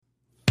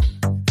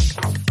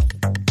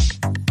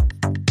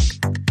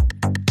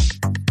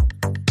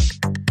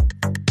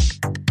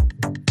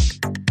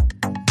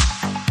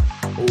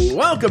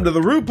Welcome to the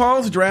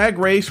RuPaul's Drag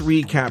Race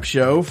Recap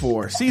Show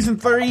for Season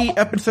 3,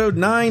 Episode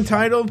 9,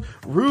 titled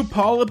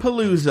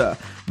RuPaul-a-Palooza.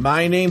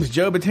 My name's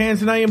Joe Batanz,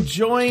 and I am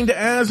joined,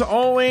 as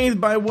always,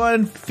 by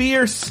one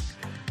fierce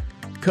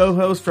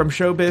co-host from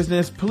show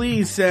business.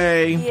 Please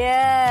say...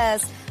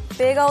 Yes,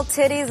 big old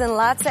titties and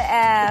lots of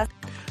ass.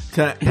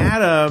 To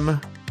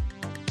Adam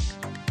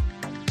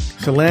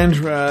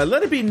Salandra.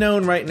 Let it be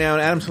known right now,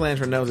 and Adam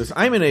Salandra knows this,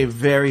 I'm in a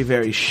very,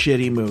 very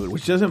shitty mood,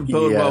 which doesn't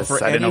bode well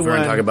for anyone. I didn't know if we were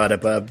going to talk about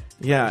it, bub.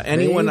 Yeah,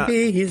 anyone...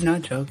 Maybe he's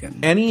not joking.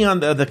 Any on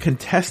the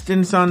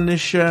contestants on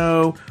this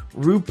show,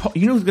 RuPaul,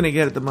 you know who's going to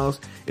get it the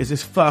most? Is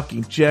this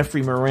fucking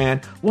Jeffrey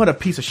Moran. What a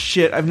piece of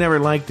shit. I've never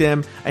liked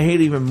him. I hate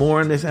even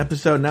more in this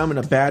episode. Now I'm in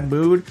a bad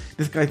mood.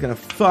 This guy's going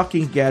to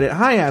fucking get it.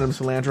 Hi, Adam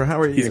Salandra.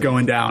 How are you? He's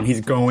going down. He's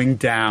going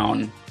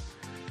down.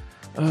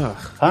 Ugh.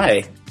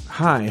 Hi.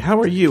 Hi. How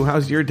are you?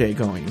 How's your day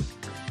going?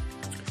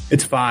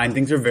 It's fine.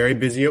 Things are very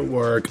busy at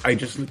work. I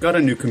just got a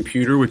new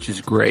computer, which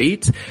is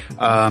great.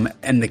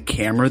 And the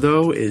camera,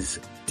 though, is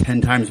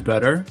 10 times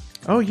better.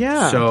 Oh,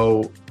 yeah.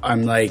 So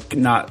I'm like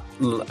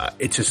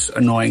it's just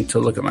annoying to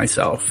look at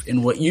myself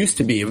in what used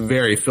to be a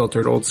very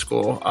filtered old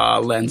school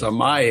lens on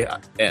my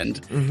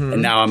end. Mm-hmm.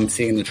 And now I'm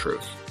seeing the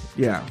truth.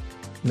 Yeah.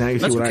 Now you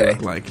see what I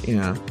look like.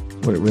 Yeah.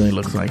 What it really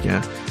looks like.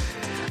 Yeah.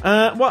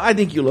 Well, I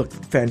think you look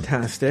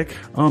fantastic.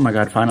 Oh my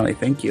God. Finally.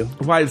 Thank you.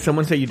 Why did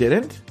someone say you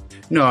didn't?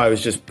 No, I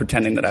was just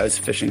pretending that I was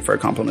fishing for a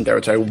compliment there,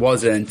 which I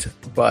wasn't.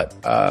 But,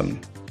 I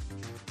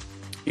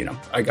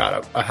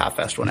got a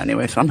half-assed one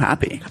anyway, so I'm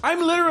happy.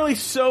 I'm literally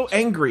so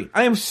angry.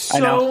 I am I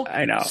know.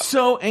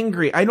 So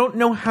angry. I don't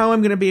know how I'm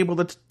going to be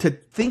able to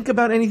think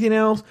about anything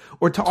else,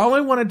 or all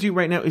I want to do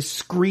right now is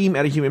scream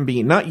at a human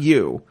being, not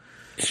you.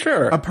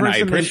 Sure. A person. And I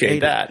appreciate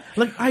that.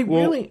 Like,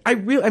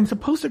 I'm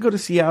supposed to go to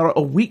Seattle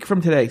a week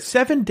from today,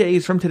 7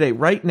 days from today.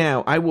 Right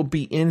now, I will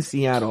be in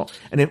Seattle.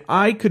 And if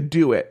I could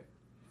do it,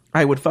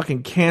 I would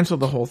fucking cancel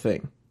the whole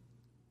thing.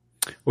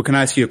 Well, can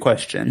I ask you a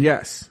question?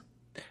 Yes.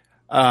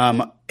 It's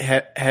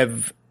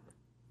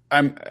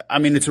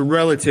a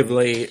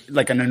relatively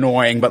like an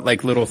annoying but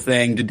like little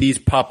thing. Did these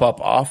pop up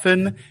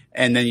often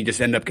and then you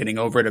just end up getting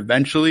over it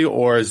eventually,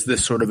 or is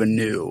this sort of a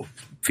new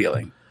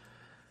feeling?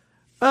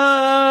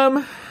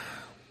 I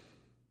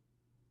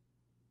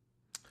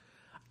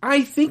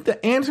think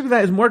the answer to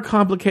that is more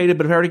complicated,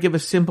 but if I were to give a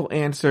simple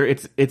answer,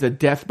 it's a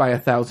death by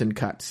 1,000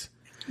 cuts.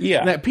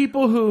 Yeah. That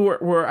people who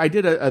were I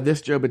did a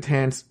This Joe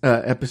Batanz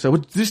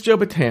episode. This Joe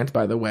Batanz,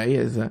 by the way,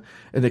 is not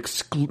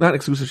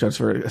exclusive show, it's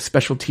for a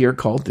special tier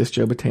called This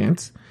Joe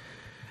Batanz.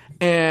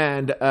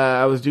 And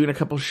I was doing a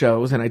couple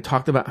shows, and I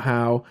talked about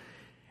how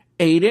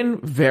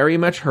Aiden very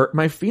much hurt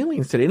my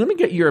feelings today. Let me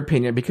get your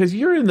opinion, because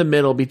you're in the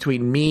middle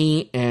between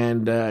me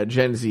and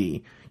Gen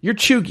Z. You're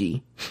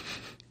chuggy.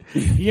 Do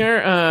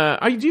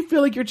you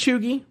feel like you're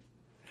chuggy?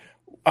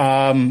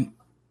 I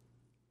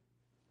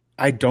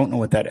don't know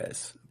what that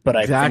is. But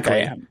I think I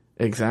am.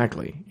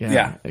 Exactly.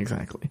 Yeah,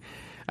 exactly.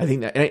 I think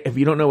that if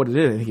you don't know what it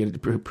is, I think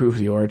it proves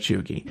you're a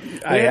chuggy.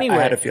 Anyway,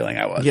 I had a feeling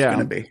I was going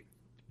to be.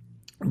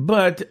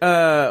 But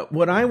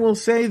what I will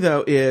say,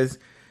 though, is,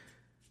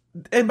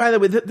 and by the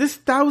way, this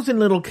 1,000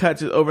 little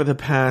cuts is over the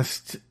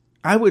past,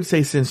 I would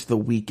say, since the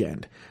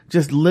weekend.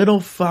 Just little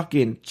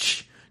fucking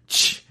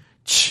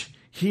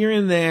here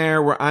and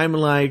there where I'm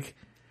like,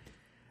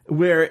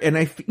 you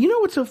know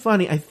what's so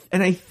funny? I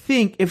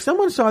think if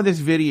someone saw this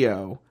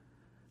video,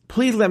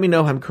 please let me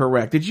know if I'm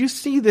correct. Did you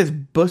see this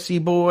Bussy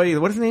boy?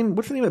 What's the name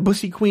of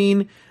Bussy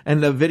Queen?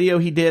 And the video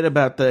he did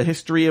about the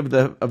history of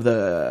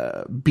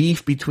the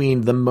beef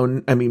between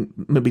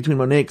between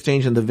Monet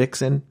Exchange and the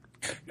Vixen.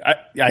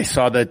 I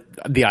saw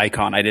the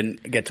icon. I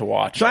didn't get to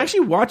watch. So I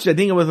actually watched it. I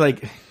think it was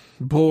like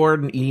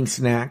bored and eating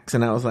snacks,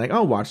 and I was like,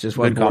 I'll watch this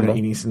while I'm bored and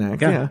eating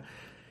snacks. Yeah.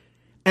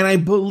 And I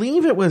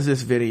believe it was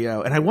this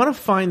video, and I want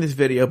to find this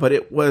video, but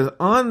it was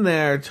on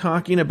there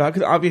talking about,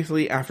 because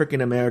obviously African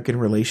American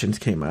relations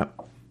came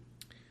up.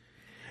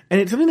 And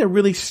it's something that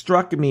really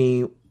struck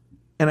me,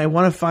 and I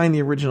want to find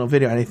the original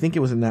video, and I think it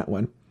was in that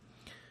one.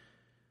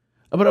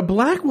 About a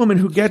black woman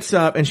who gets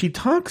up, and she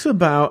talks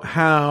about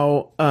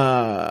how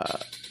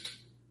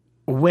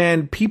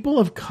when people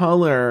of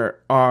color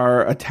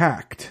are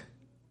attacked,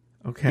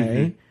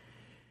 okay,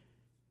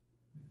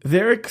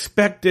 they're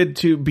expected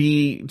to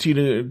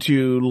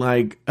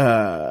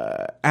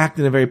act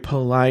in a very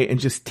polite and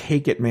just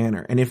take it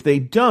manner. And if they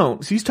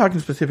don't, so he's talking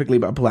specifically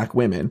about black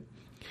women,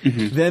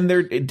 then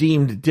they're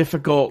deemed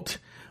difficult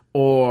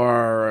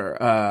or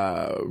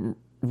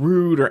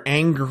rude or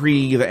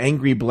angry, the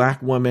angry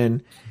black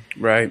woman.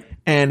 Right.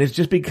 And it's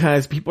just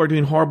because people are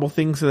doing horrible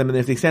things to them, and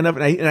if they stand up,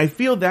 and I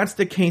feel that's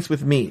the case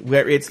with me,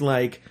 where it's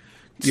like,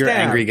 you're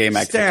angry gay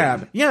Mexican.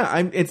 Stab. Yeah,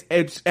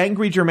 it's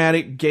angry,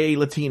 dramatic, gay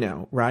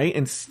Latino, right?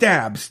 And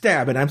stab.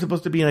 And I'm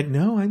supposed to be like,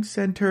 no, I'm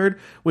centered,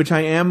 which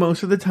I am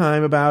most of the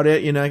time about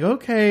it. Like,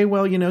 okay,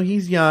 well,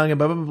 he's young and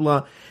blah, blah, blah,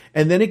 blah.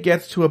 And then it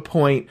gets to a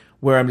point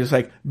where I'm just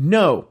like,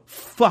 no,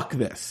 fuck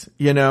this,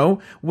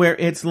 where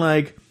it's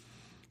like,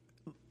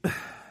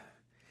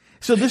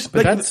 So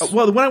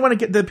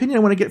the opinion I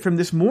want to get from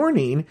this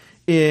morning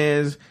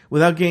is,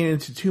 without getting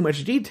into too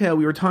much detail,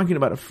 we were talking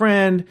about a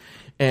friend,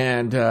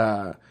 and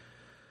it's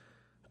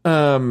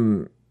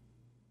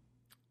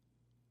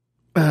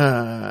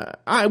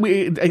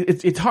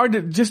hard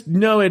to just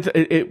know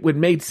it would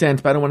make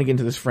sense, but I don't want to get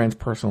into this friend's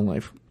personal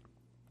life.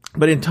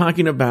 But in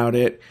talking about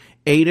it,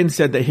 Aiden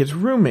said that his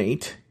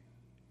roommate,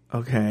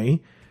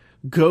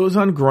 goes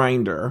on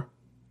Grindr.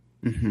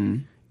 Mm-hmm.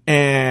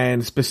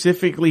 And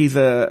specifically, he's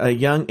a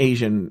young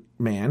Asian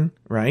man,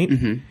 right?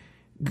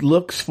 Mm-hmm.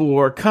 Looks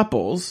for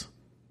couples.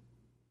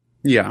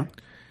 Yeah.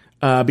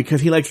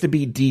 Because he likes to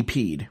be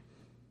DP'd.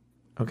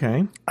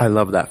 Okay? I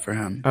love that for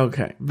him.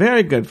 Okay.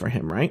 Very good for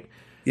him, right?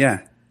 Yeah.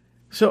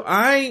 So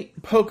I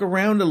poke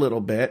around a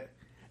little bit,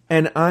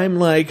 and I'm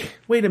like,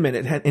 wait a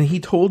minute. And he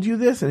told you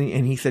this?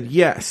 And he said,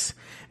 yes.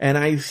 And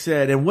I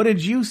said, and what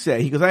did you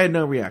say? He goes, I had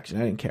no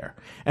reaction. I didn't care.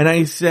 And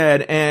I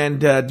said,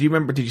 and do you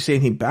remember, did you say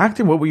anything back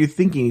to him? What were you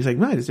thinking? He's like,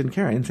 no, I just didn't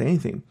care. I didn't say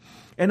anything.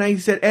 And I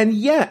said, and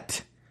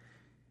yet,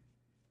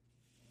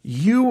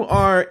 you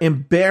are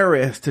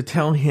embarrassed to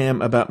tell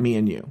him about me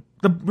and you.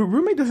 The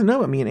roommate doesn't know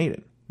about me and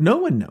Aiden. No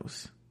one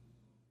knows.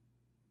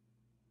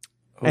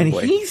 Oh, and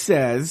boy. He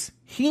says,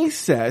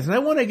 and I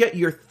want to get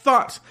your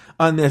thoughts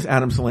on this,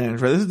 Adam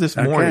Salandra. This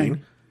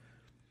morning.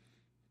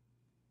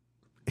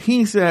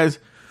 He says,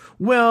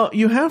 well,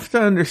 you have to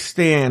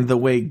understand the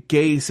way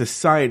gay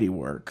society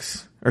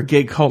works, or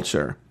gay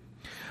culture,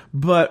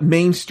 but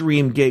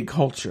mainstream gay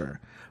culture.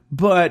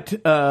 But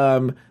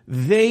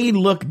they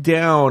look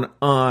down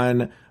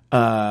on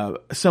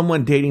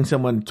someone dating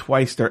someone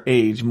twice their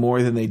age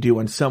more than they do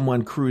on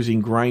someone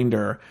cruising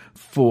Grindr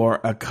for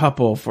a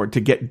couple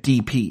to get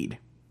DP'd.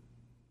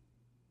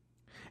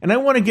 And I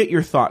want to get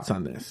your thoughts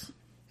on this.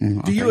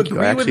 Do you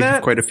agree with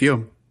that? Quite a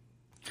few.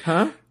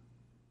 Huh?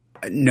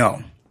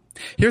 No.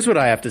 Here's what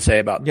I have to say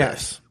about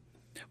this.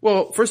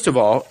 Well, first of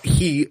all,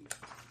 he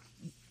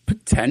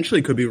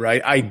potentially could be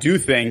right. I do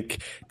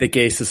think that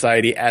gay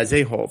society as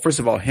a whole, first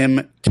of all,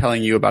 him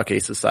telling you about gay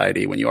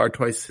society when you are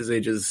twice his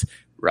age is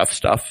rough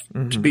stuff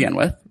to begin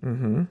with.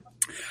 Mm-hmm.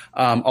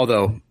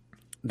 Although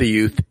the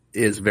youth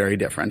is very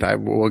different. I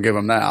will give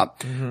him that.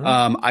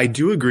 Mm-hmm. I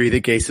do agree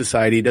that gay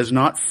society does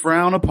not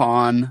frown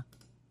upon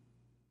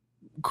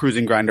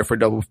cruising Grindr for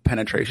double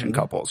penetration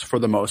couples for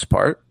the most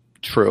part.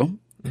 True.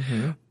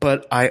 Mm-hmm.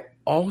 But I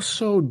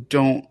also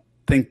don't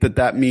think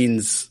that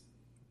means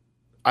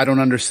I don't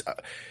understand.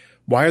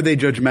 Why are they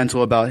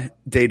judgmental about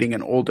dating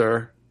an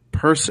older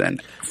person?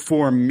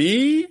 For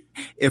me,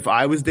 if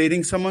I was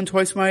dating someone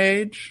twice my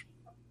age,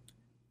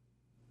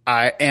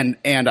 and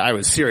I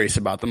was serious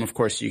about them, of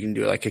course you can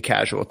do like a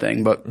casual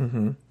thing, but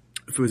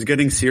if it was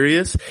getting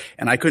serious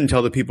and I couldn't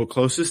tell the people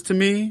closest to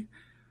me,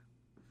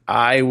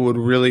 I would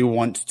really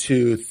want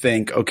to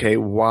think, okay,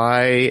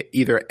 why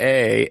either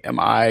A, am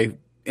I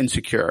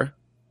insecure,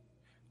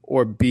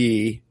 or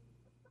B,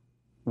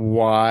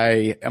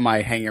 why am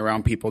I hanging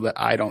around people that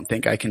I don't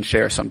think I can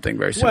share something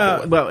very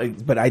simple with? Well,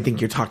 but I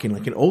think you're talking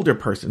like an older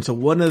person. So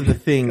one of the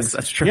things, yes,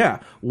 that's true.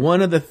 Yeah,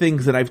 one of the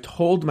things that I've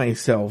told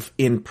myself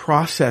in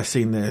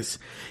processing this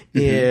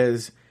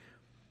is,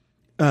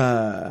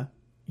 I'm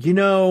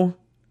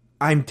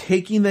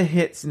taking the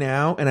hits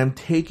now and I'm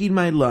taking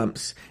my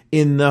lumps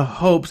in the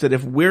hopes that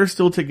if we're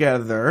still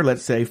together,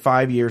 let's say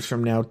 5 years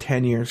from now,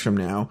 10 years from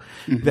now,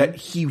 that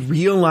he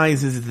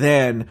realizes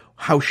then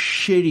how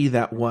shitty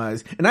that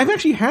was. And I've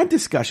actually had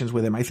discussions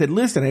with him. I said,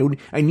 listen,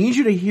 I need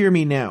you to hear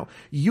me now.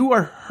 You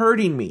are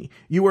hurting me.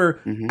 You are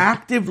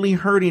actively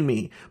hurting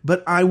me.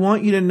 But I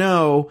want you to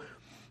know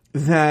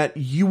that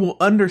you will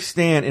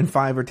understand in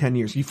 5 or 10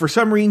 years. For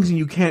some reason,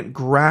 you can't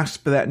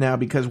grasp that now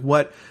because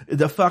what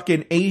the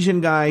fucking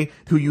Asian guy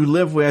who you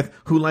live with,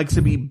 who likes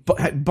to be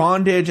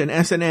bondage and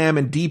S&M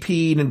and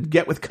DP and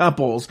get with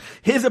couples,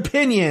 his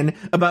opinion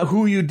about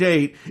who you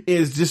date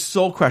is just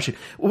soul crushing.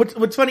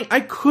 What's funny, I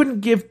couldn't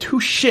give two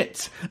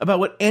shits about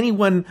what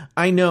anyone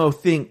I know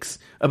thinks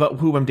about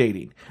who I'm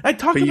dating. I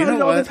talk about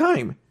it all the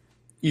time.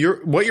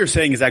 What you're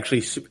saying is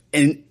actually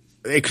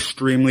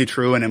extremely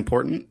true and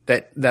important,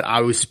 that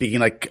I was speaking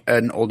like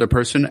an older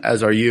person,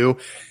 as are you.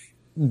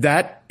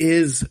 That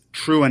is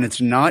true. And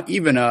it's not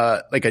even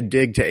a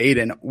dig to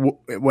Aiden.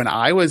 When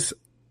I don't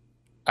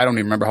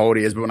even remember how old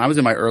he is, but when I was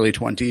in my early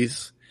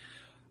 20s,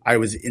 I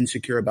was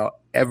insecure about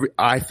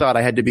I thought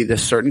I had to be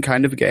this certain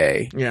kind of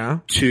gay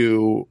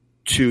to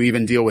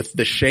even deal with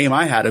the shame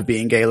I had of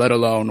being gay, let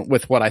alone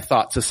with what I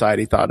thought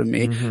society thought of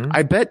me.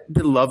 I bet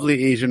the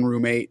lovely Asian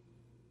roommate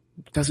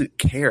doesn't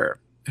care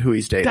who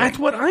he's dating. That's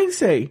what I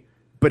say.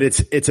 But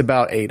it's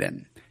about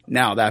Aiden.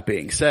 Now, that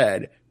being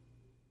said,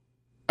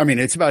 I mean,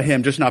 it's about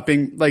him just not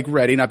being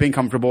ready, not being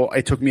comfortable.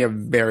 It took me a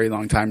very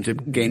long time to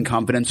gain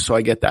confidence, so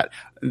I get that.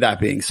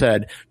 That being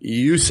said,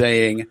 you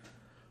saying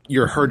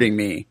you're hurting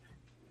me,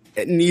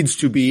 it needs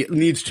to be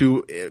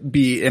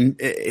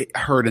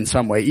heard in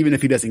some way, even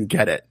if he doesn't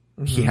get it.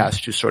 he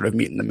has to sort of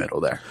meet in the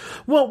middle there.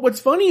 Well, what's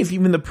funny is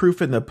even the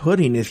proof in the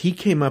pudding is he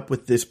came up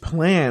with this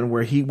plan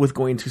where he was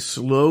going to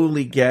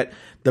slowly get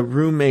the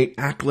roommate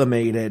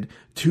acclimated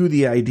to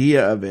the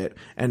idea of it.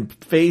 And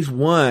phase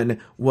one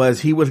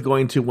was he was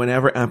going to,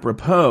 whenever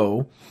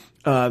apropos,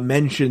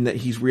 mention that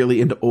he's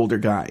really into older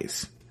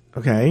guys.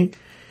 Okay?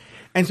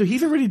 And so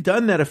he's already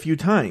done that a few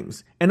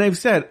times. And I've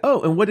said,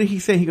 oh, and what did he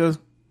say? He goes,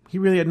 he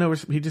really had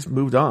he just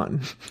moved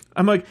on.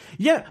 I'm like,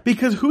 yeah,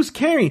 because who's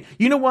caring?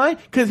 You know why?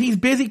 Because he's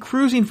busy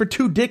cruising for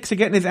 2 dicks and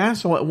getting his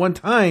asshole at one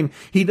time.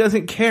 He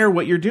doesn't care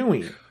what you're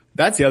doing.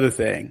 That's the other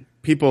thing.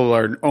 People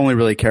only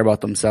really care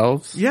about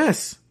themselves.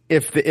 Yes.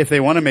 If they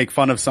want to make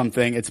fun of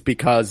something, it's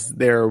because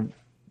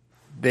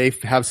they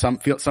have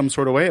feel some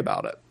sort of way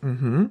about it.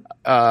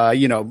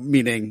 Mm-hmm.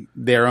 Meaning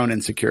their own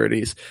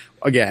insecurities.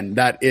 Again,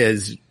 that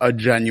is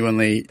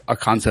genuinely a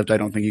concept I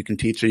don't think you can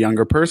teach a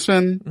younger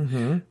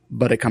person,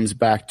 but it comes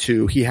back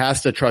to he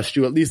has to trust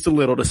you at least a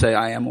little to say,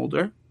 I am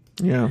older.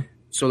 Yeah.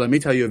 So let me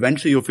tell you,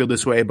 eventually you'll feel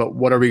this way, but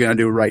what are we going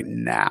to do right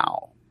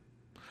now?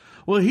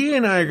 Well, he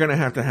and I are going to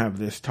have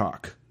this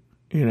talk,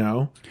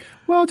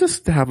 Well,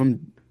 just have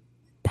him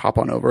pop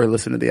on over and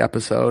listen to the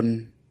episode.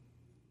 And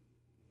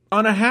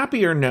on a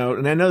happier note,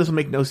 and I know this will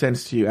make no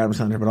sense to you, Adam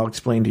Sandler, but I'll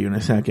explain to you in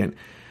a second.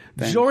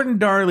 Thanks. Jordan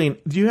Darling,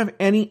 do you have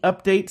any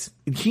updates?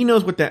 He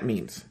knows what that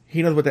means.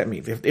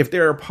 If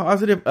there are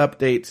positive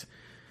updates,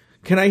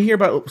 can I hear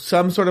about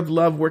some sort of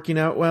love working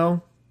out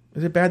well?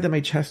 Is it bad that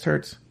my chest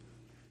hurts?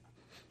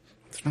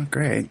 It's not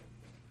great.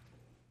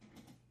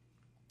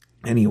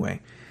 Anyway,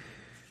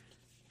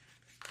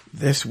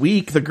 this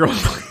week the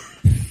girls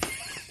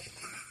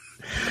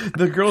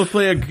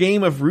play a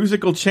game of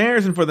musical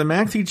chairs, and for the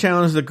Maxi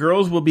Challenge, the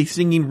girls will be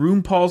singing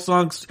RuPaul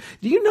songs.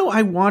 Do you know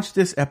I watched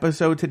this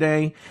episode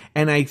today,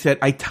 and I said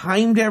I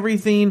timed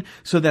everything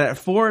so that at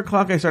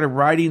 4:00 I started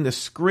writing the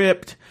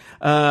script.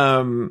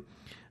 Okay,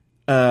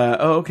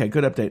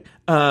 good update.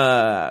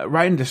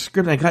 Writing the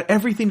script, and I got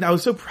everything. I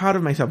was so proud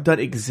of myself. Done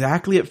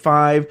exactly at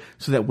 5,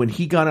 so that when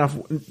he got off,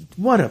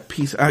 what a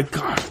piece!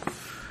 God.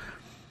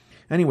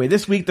 Anyway,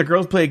 this week the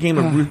girls play a game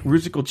of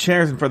musical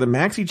chairs, and for the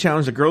Maxi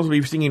Challenge, the girls will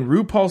be singing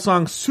RuPaul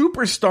songs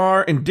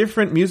Superstar in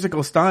different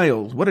musical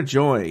styles. What a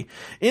joy.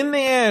 In the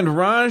end,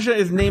 Raja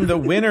is named the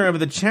winner of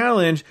the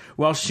challenge,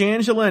 while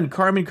Shangela and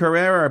Carmen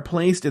Carrera are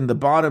placed in the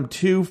bottom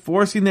 2,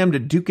 forcing them to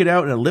duke it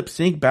out in a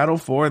lip-sync battle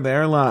for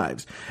their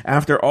lives.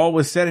 After all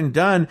was said and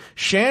done,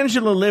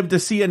 Shangela lived to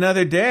see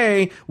another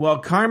day, while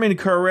Carmen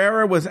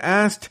Carrera was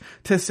asked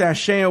to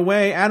sashay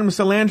away. Adam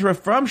Salandra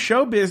from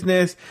Show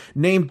Business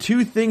named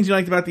 2 things you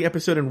liked about the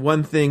episode and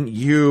 1 thing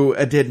you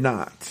did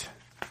not.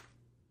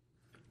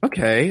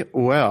 Okay,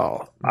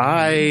 well,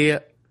 I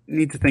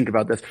need to think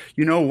about this.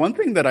 One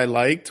thing that I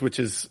liked, which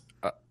is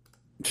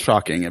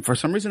shocking, and for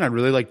some reason I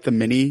really liked the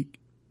mini,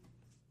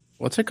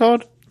 what's it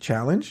called?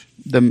 Challenge?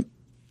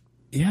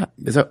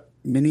 Is that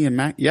Mini and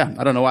Mac? Yeah,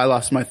 I don't know why I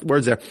lost my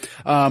words there.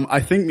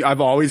 I think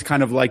I've always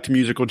kind of liked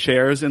musical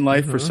chairs in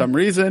life for some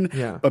reason.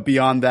 Yeah. But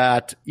beyond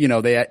that,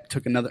 they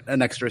took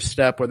an extra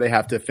step where they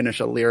have to finish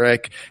a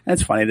lyric. And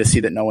it's funny to see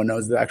that no one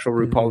knows the actual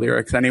RuPaul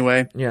lyrics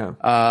anyway. Yeah.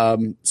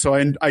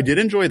 So I did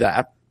enjoy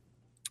that.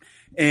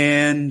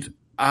 And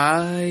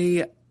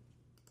I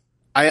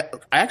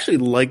actually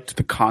liked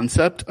the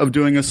concept of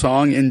doing a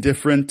song in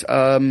different,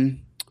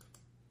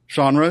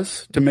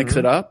 genres to mix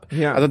it up.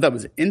 Yeah. I thought that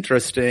was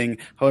interesting.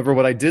 However,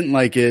 what I didn't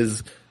like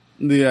is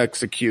the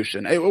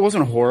execution. It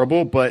wasn't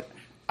horrible, but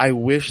I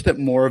wish that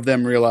more of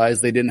them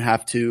realized they didn't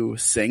have to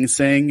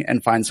sing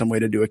and find some way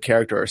to do a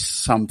character or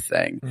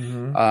something.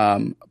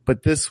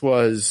 But this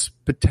was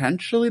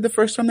potentially the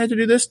first time they had to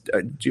do this.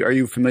 Are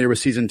you familiar with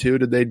season 2?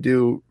 Did they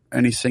do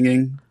any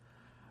singing?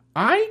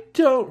 I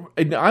don't.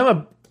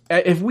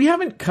 If we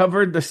haven't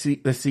covered the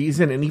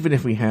season, and even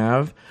if we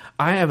have,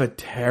 I have a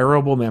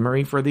terrible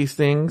memory for these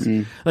things.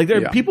 Like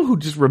there are people who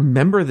just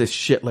remember this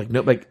shit like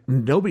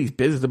nobody's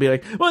business. They'll be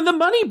like, "Well, in the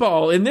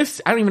Moneyball, in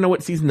this, I don't even know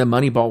what season the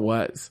Moneyball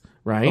was."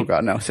 Right? Oh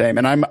God, no, same.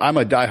 And I'm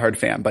a diehard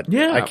fan, but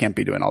I can't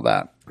be doing all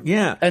that.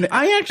 Yeah, and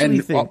I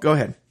actually think. Go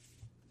ahead.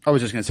 I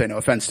was just going to say, no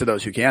offense to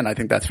those who can. I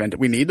think that's fantastic.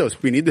 We need those.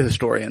 We need the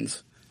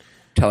historians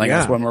telling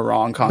us when we're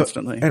wrong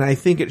constantly. And I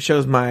think it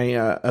shows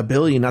my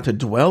ability not to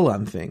dwell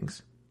on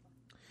things.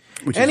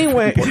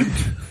 Anyway,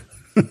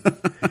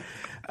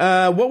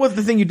 what was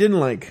the thing you didn't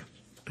like?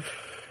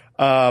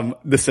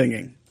 The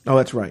singing. Oh,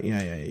 that's right.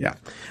 Yeah.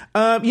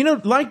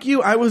 Like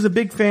you, I was a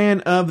big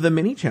fan of the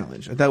mini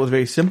challenge. I thought it was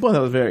very simple.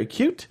 That was very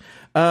cute.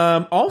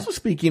 Also,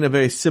 speaking of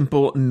very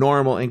simple,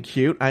 normal, and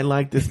cute, I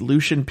like this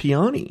Lucian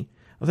Peony.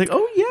 I was like,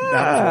 oh yeah,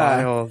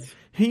 that's wild.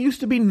 He used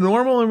to be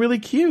normal and really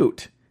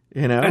cute.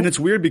 And it's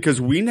weird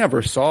because we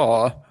never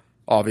saw,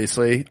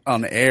 obviously,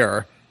 on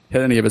air,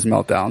 hit any of his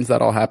meltdowns.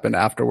 That all happened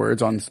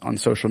afterwards on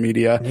social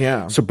media.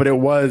 Yeah. But it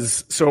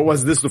was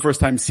this the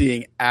first time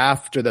seeing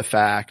after the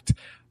fact,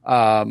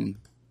 that,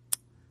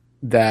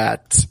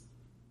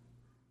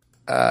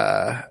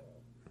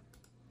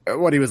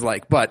 what he was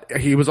like. But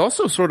he was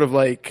also sort of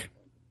like,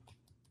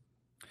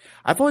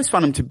 I've always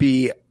found him to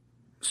be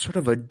sort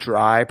of a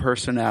dry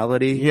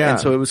personality. Yeah. And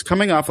so it was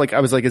coming off like, I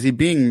was like, is he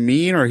being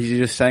mean or is he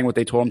just saying what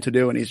they told him to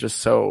do? And he's just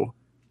so.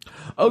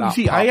 Oh,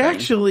 see, popping.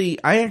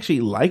 I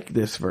actually like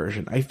this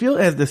version. I feel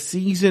as the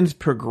seasons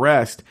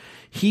progressed,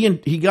 he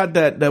got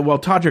that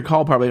Todrick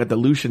Hall probably got the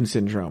Lucian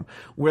syndrome,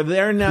 where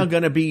they're now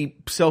going to be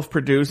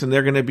self-produced and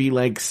they're going to be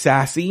like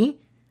sassy,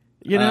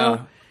 you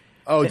know?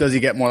 Does he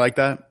get more like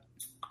that?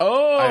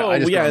 Oh,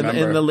 yeah.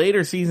 In the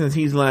later seasons,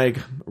 he's like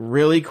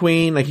really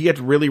queen. Like he gets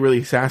really,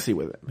 really sassy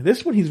with it.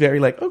 This one, he's very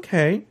like,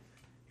 okay.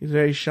 He's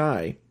very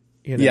shy.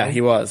 You know? Yeah, he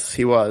was.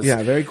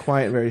 Yeah, very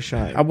quiet, very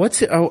shy. When was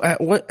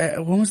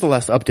the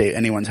last update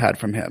anyone's had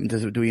from him?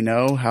 Do we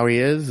know how he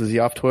is? Is he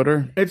off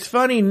Twitter? It's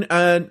funny.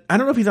 I don't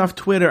know if he's off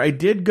Twitter. I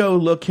did go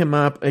look him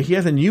up. He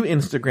has a new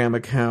Instagram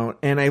account,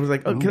 and I was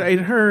like, oh, 'cause I had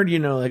heard,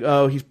 like,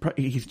 oh,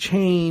 he's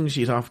changed.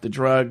 He's off the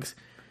drugs.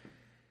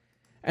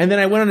 And then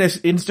I went on his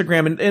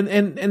Instagram,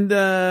 and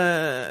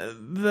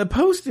the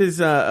post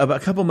is about a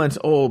couple months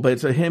old, but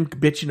it's him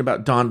bitching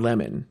about Don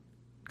Lemon.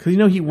 Because,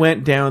 he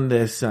went down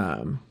this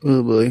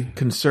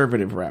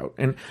conservative route.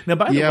 And now,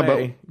 by the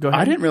way, go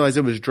ahead. I didn't realize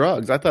it was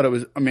drugs. I thought it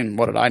was,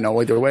 what did I know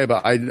either way?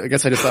 But I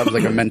guess I just thought it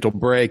was like a mental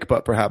break,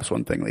 but perhaps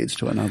one thing leads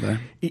to another.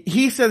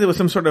 He said it was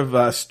some sort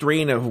of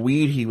strain of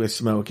weed he was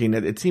smoking.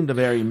 It seemed a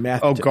very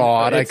meth. Oh,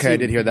 God. I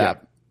did hear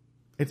that.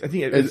 I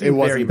think it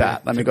wasn't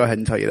that. Let me go ahead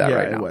and tell you that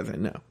right now. It wasn't,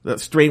 no. The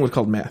strain was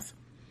called meth.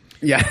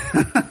 Yeah.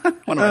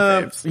 One of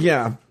my faves.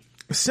 Yeah.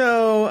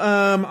 So,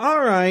 all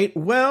right.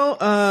 Well,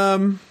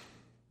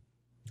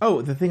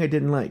 the thing I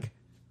didn't like.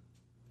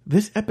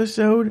 This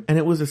episode, and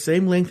it was the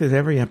same length as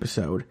every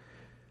episode,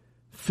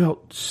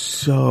 felt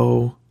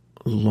so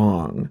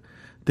long.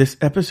 This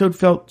episode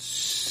felt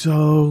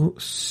so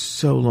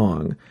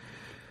long.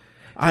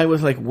 I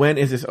was like, when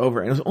is this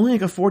over? And it was only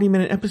like a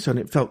 40-minute episode,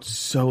 and it felt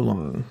so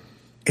long.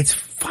 It's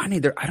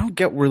funny. I don't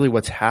get really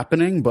what's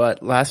happening,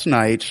 but last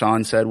night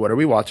Sean said, what are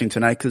we watching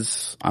tonight?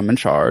 Because I'm in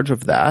charge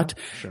of that.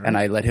 Sure. And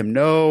I let him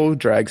know,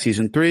 Drag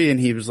Season 3, and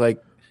he was like,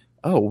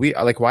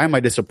 why am I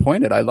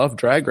disappointed? I love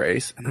Drag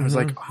Race. And I was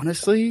like,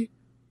 honestly,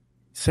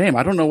 same.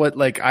 I don't know what,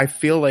 I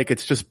feel like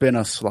it's just been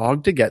a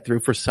slog to get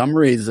through for some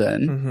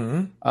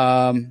reason.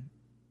 And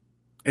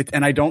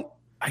I don't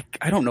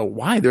know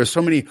why. There's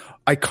so many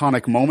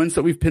iconic moments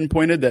that we've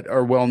pinpointed that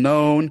are well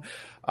known.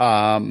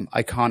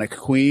 Iconic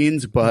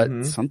queens,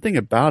 but something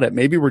about it.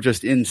 Maybe we're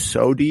just in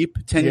so deep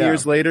 10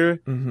 years later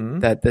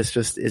that this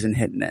just isn't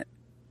hitting it.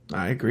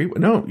 I agree.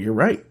 No, you're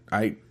right.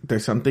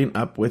 There's something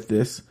up with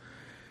this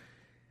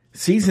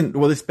season.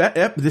 Well,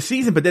 this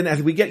season, but then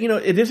as we get,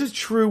 this is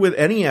true with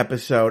any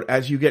episode.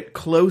 As you get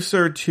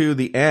closer to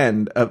the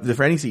end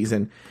for any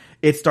season,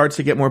 it starts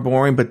to get more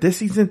boring. But this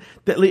season,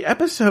 the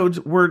episodes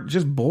were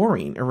just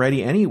boring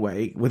already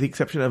anyway, with the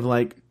exception of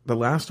the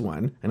last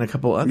one and a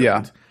couple other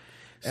ones.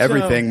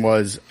 Everything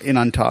was in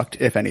Untucked,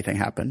 if anything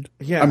happened.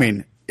 Yeah. I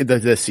mean,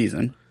 this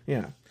season.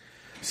 Yeah.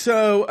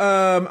 So,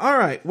 all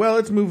right. Well,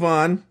 let's move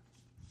on.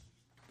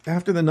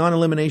 After the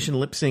non-elimination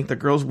lip sync, the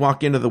girls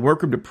walk into the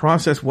workroom to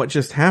process what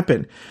just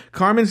happened.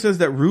 Carmen says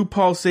that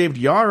RuPaul saved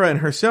Yara and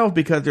herself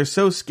because they're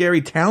so scary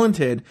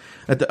talented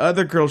that the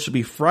other girls should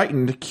be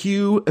frightened.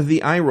 Cue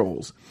the eye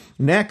rolls.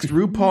 Next,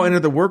 RuPaul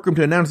entered the workroom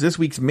to announce this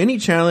week's mini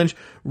challenge,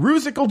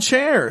 Rusical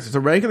Chairs. It's a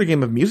regular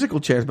game of musical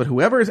chairs, but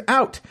whoever is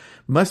out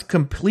must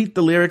complete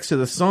the lyrics to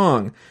the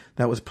song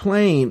that was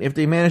playing. If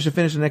they manage to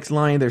finish the next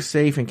line, they're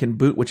safe and can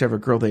boot whichever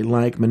girl they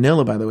like.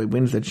 Manila, by the way,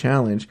 wins the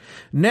challenge.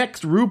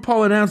 Next,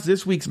 RuPaul announced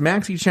this week's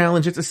Maxi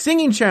Challenge. It's a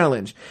singing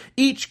challenge.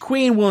 Each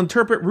queen will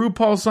interpret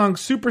RuPaul's song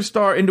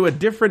Superstar into a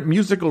different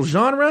musical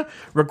genre,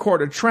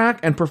 record a track,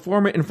 and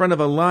perform it in front of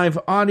a live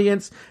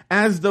audience.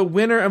 As the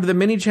winner of the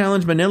mini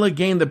challenge, Manila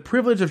gained the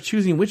privilege of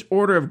choosing which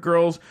order of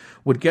girls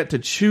would get to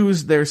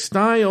choose their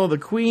style. The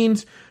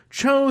queens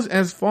chose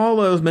as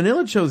follows.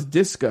 Manila chose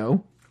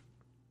disco.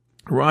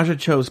 Raja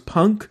chose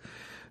punk.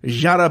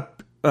 Jada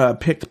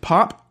picked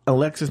pop.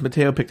 Alexis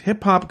Mateo picked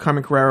hip hop.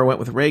 Carmen Carrera went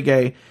with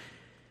reggae.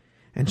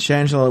 And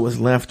Shangela was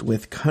left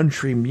with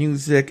country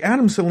music.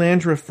 Adam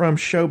Salandra from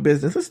Show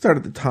Business. Let's start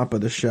at the top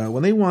of the show.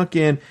 When they walk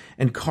in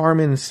and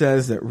Carmen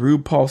says that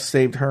RuPaul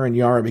saved her and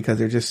Yara because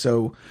they're just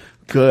so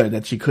good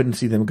that she couldn't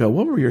see them go.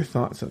 What were your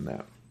thoughts on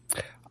that?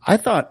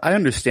 I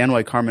understand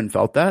why Carmen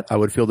felt that. I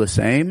would feel the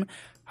same.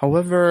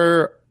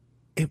 However,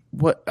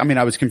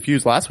 I was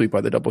confused last week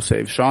by the double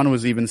save. Sean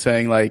was even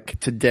saying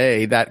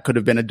today that could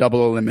have been a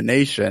double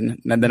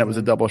elimination and then it was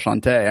a double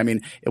Shantae. I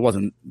mean, it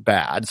wasn't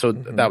bad. So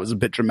that was a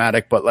bit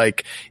dramatic,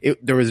 but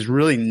there was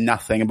really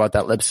nothing about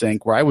that lip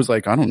sync where I was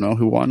like, I don't know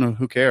who won or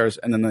who cares.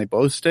 And then they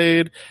both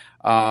stayed.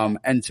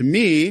 And to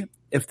me,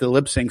 if the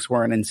lip syncs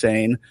weren't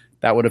insane,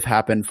 that would have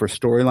happened for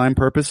storyline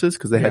purposes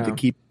because they had to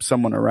keep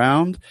someone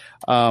around.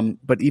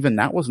 But even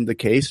that wasn't the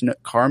case.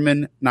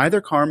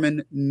 Neither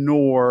Carmen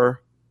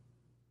nor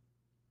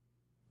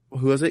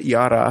who was it?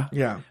 Yara.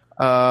 Yeah.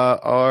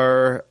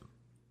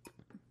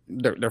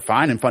 They're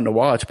fine and fun to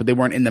watch, but they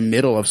weren't in the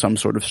middle of some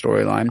sort of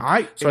storyline.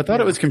 So I thought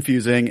it was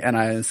confusing, and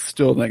I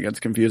still think it's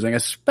confusing,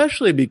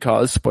 especially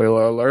because,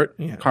 spoiler alert,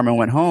 Carmen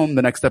went home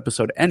the next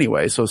episode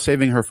anyway, so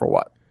saving her for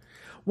what?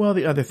 Well,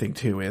 the other thing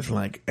too is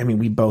like, I mean,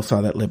 we both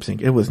saw that lip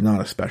sync. It was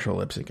not a special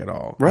lip sync at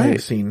all. Right.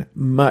 I've seen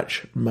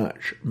much,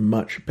 much,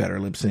 much better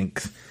lip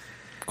syncs.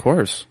 Of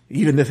course.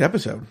 Even this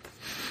episode,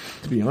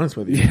 to be honest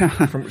with you. Yeah.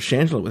 From what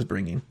Shangela was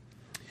bringing.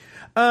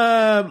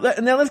 Now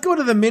let's go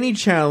to the mini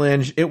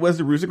challenge. It was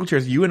the musical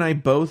chairs. You and I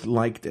both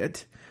liked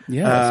it.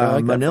 Yeah, I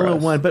like Manila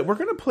won, but we're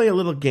going to play a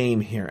little game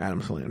here,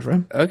 Adam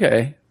Salandra.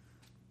 Okay.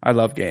 I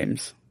love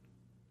games.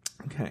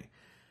 Okay.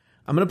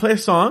 I'm going to play a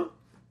song,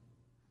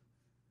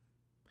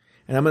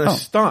 and I'm going to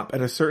stop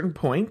at a certain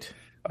point.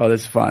 Oh,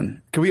 this is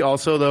fun. Can we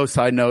also, though,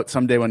 side note,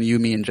 someday when you,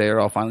 me, and Jay are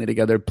all finally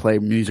together, play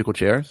musical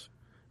chairs?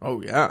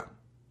 Oh, yeah.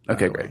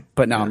 Okay, great.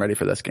 But now I'm ready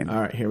for this game.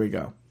 All right, here we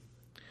go.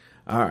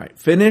 All right,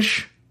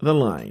 finish the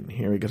line.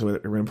 Here we go. So we're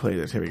going to play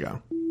this. Here we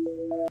go.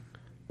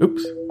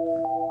 Oops.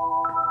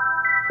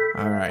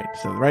 All right,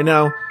 so right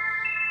now,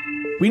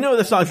 we know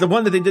the song. It's the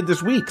one that they did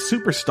this week,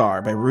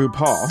 Superstar by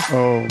RuPaul.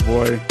 Oh,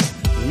 boy.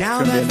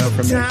 Now that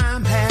the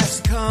time has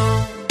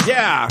come.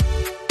 Yeah.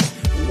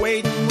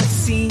 Waiting would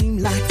seem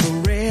like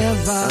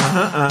forever.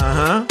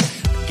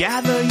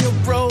 Gather your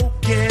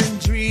broken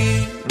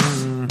dreams.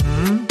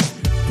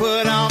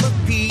 Put all the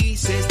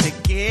pieces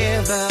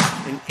together,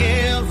 and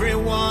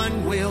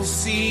everyone will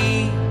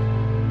see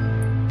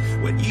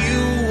what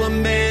you were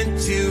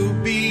meant to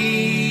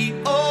be.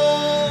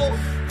 Oh,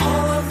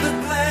 all of the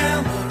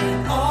glamour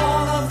and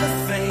all of the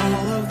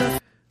fame.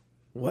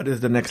 What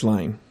is the next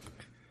line?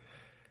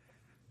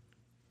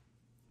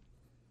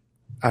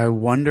 I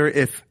wonder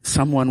if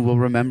someone will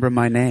remember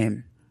my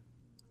name.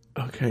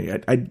 Okay,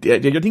 I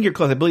think you're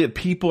close. I believe that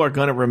people are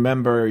going to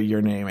remember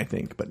your name, I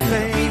think. But People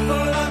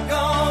are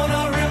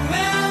gonna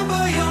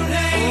remember your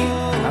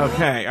name.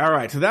 okay, all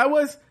right. So that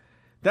was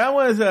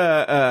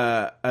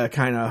a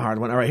kind of hard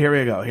one. All right, here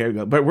we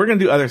go. But we're going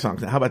to do other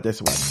songs now. How about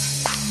this one?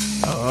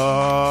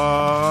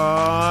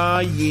 Oh,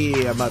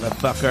 yeah,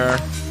 motherfucker.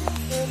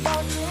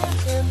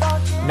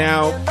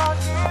 Now,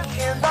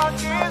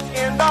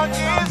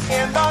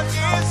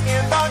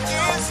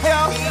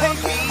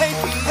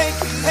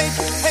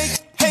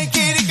 Hey,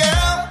 kitty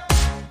girl,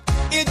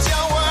 it's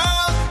your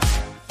world.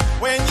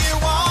 When you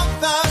walk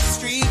the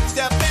street,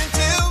 step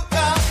into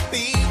the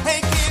beat.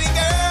 Hey, kitty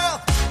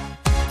girl,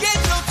 get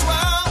your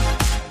twirl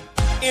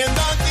in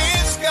the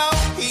disco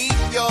heat.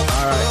 You're the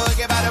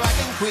boogie body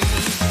rockin'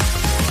 queen.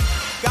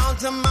 Gone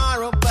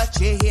tomorrow, but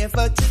you're here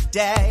for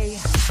today.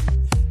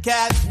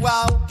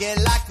 Catwalk, get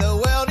like the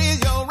world is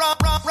your wrong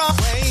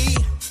way.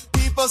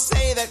 People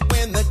say that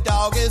when the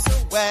dog is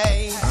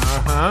away.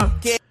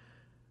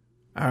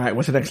 All right,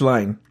 what's the next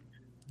line?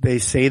 They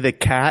say the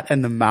cat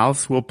and the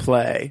mouse will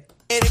play.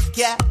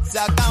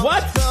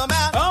 What?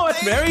 Oh,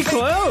 it's very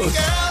close.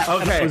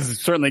 Okay. I was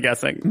certainly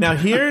guessing. Now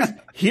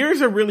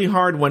here's a really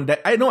hard one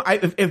that I know.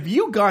 If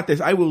you got this,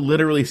 I will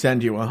literally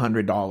send you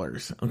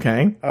 $100.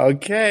 Okay.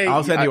 Okay.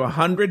 I'll send you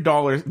 $100.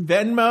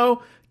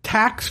 Venmo,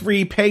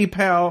 tax-free,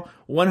 PayPal,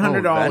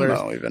 $100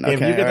 Venmo even. if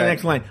Okay, you get the right.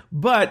 next line.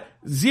 But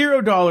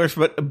 $0.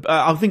 But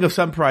I'll think of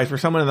some prize for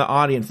someone in the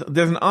audience.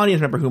 There's an audience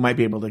member who might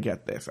be able to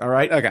get this. All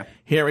right. Okay.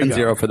 Here we and go.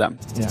 0 for them.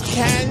 Yeah.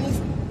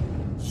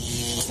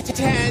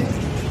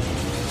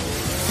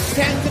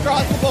 10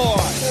 across the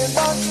board.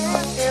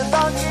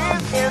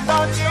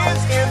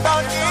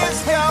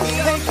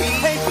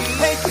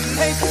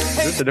 Is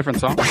this a different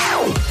song?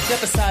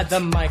 Step aside, the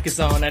mic is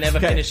on. I never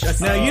finish a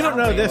song. Now you don't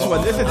know this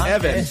one. This is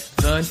Evan.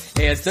 Son,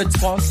 here's the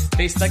twonk.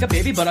 Face like a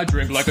baby, but I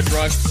drink like a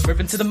drunk.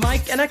 Ripping to the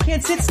mic, and I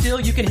can't sit still.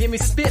 You can hear me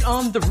spit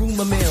on the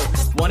rumor mill.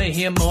 Wanna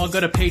hear more?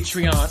 Go to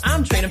Patreon.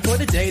 I'm training for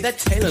the day that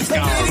Taylor's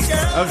gone.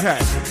 Okay.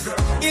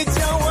 It's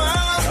your world.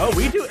 Oh,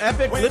 we do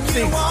epic lip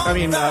syncs. I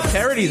mean,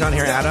 parodies on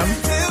here, Adam.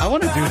 I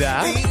want to do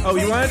that. Oh,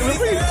 you want?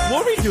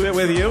 We'll redo it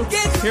with you.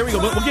 Here we go.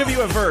 We'll give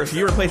you a verse.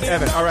 You replace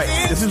Evan. All right.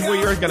 This is where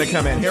you're going to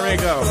come in. Here we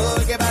go.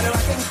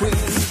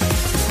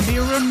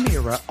 Mirror,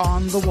 mirror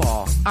on the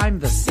wall, I'm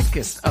the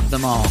sickest of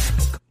them all.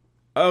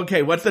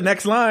 Okay. What's the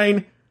next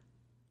line?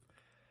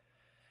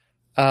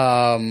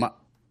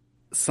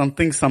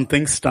 Something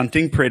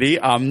stunting pretty.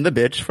 I'm the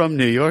bitch from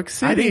New York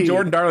City. I think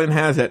Jordan Darling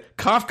has it.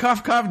 Cough,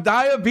 cough, cough,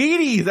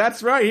 diabetes.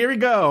 That's right. Here we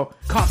go.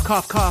 Cough,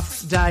 cough,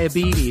 cough,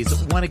 diabetes.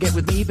 Want to get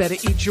with me? Better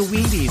eat your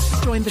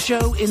Wheaties. Join the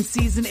show in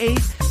season 8.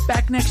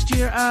 Back next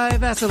year, I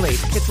vacillate.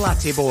 It's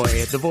Latte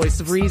Boy, the voice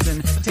of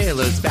reason.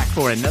 Taylor's back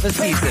for another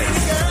season.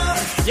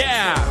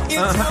 Yeah.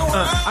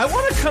 I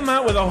want to come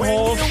out with a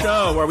whole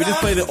show where we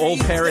just play the old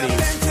parodies.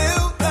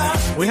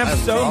 We have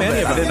so many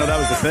of them. I didn't know that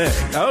was a thing.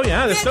 Oh,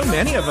 yeah. There's so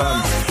many of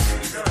them.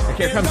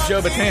 Okay, here comes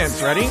Joe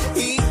Batanz. Ready?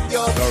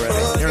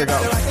 Already. Here we go.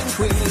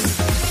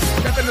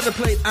 Step into the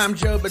plate, I'm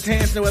Joe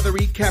Batanz. No other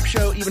recap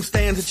show even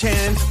stands a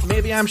chance.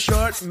 Maybe I'm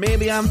short,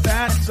 maybe I'm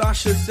fat.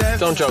 Sasha says.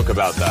 Don't joke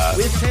about that.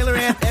 With Taylor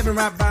and Evan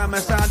right by my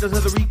side, those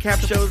other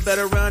recap shows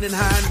better run and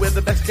hide. We're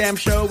the best damn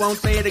show, won't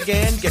say it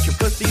again. Get your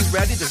pussies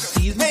ready, this is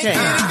season 10.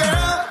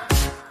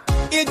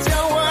 It's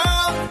your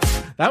world.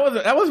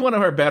 That was one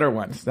of her better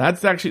ones.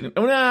 That's actually,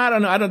 I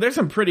don't know. There's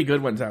some pretty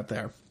good ones out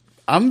there.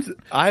 I'm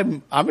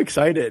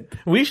excited.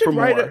 We should for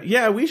write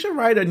more. we should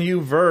write a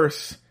new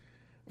verse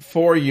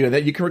for you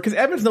that you can, because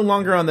Evan's no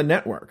longer on the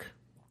network.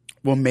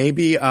 Well,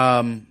 maybe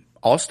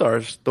All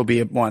Stars, there'll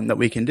be one that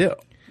we can do.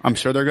 I'm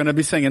sure they're going to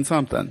be singing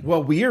something.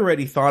 Well, we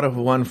already thought of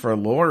one for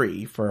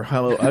Lori for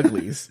Hello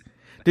Uglies.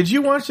 Did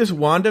you watch this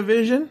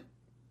WandaVision?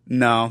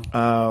 No.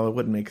 Oh, it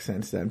wouldn't make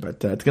sense then,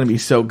 but it's going to be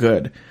so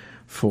good.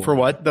 For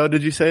what, though,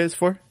 did you say it's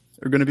for?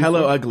 Or going to be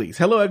Hello for? Uglies.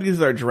 Hello Uglies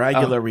is our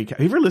Dragula recap.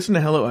 Have you ever listened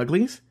to Hello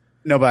Uglies?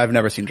 No, but I've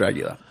never seen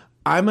Dragula.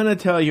 I'm going to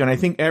tell you, and I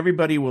think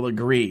everybody will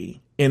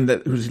agree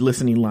who's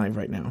listening live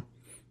right now.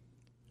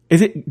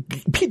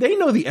 They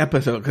know the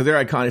episode because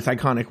they're iconic. It's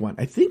iconic one.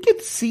 I think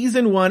it's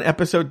season 1,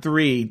 episode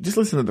 3. Just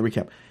listen to the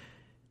recap.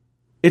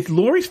 It's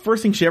Lori's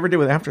first thing she ever did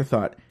with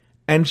Afterthought.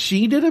 And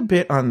she did a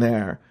bit on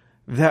there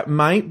that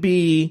might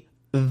be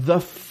the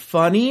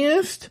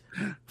funniest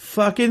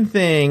fucking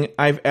thing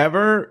I've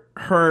ever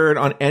heard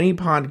on any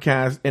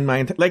podcast in my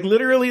entire,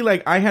 literally,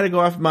 I had to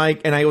go off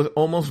mic and I was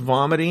almost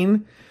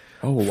vomiting.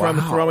 Oh, wow. From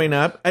throwing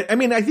up. I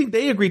mean, I think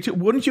they agree too.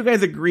 Wouldn't you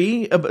guys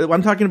agree?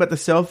 I'm talking about the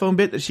cell phone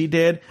bit that she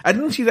did. I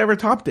don't think she's ever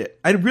topped it.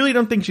 I really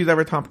don't think she's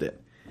ever topped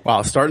it.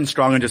 Wow, starting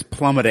strong and just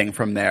plummeting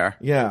from there.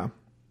 Yeah.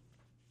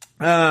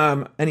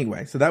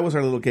 Anyway, so that was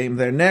our little game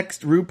there.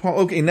 Next, RuPaul.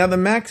 Okay, now the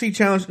Maxi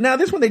Challenge. Now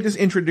this one, they just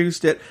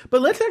introduced it. But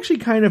let's actually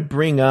kind of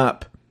bring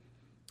up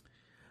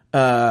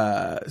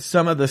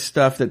some of the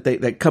stuff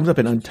that comes up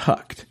in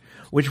Untucked,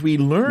 which we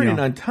learn in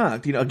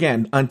Untucked.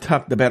 Again,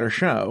 Untucked, the better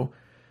show.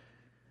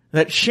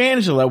 That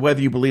Shangela,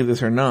 whether you believe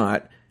this or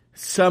not,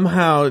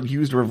 somehow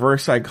used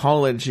reverse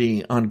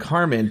psychology on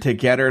Carmen to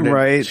get her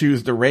to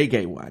choose the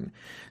reggae one.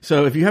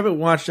 So if you haven't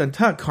watched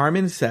Untucked,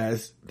 Carmen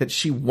says that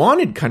she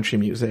wanted country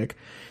music,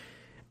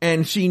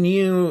 and she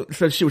knew,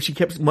 so she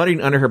kept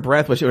muttering under her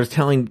breath when she was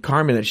telling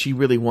Carmen that she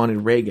really wanted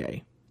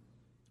reggae,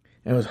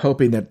 and was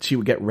hoping that she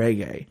would get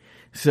reggae.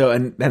 So,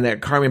 and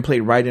that Carmen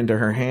played right into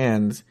her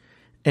hands,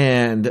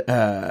 and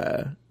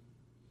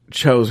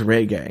chose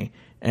reggae.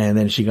 And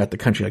then she got the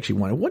country like she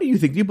wanted. What do you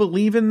think? Do you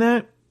believe in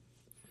that?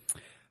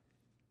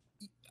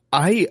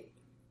 I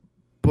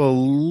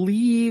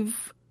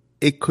believe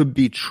it could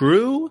be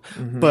true,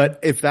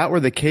 but if that were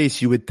the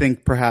case, you would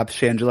think perhaps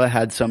Shangela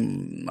had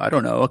some, I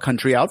don't know, a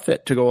country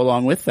outfit to go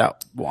along with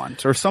that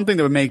want, or something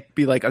that would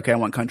be like, okay, I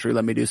want country,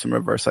 let me do some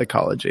reverse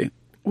psychology.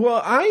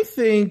 Well, I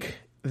think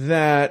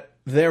that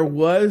there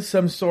was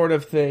some sort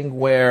of thing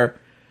where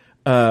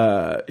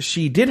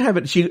she did have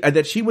it.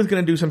 That she was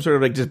going to do some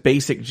sort of just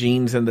basic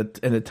jeans and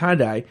the tie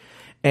dye,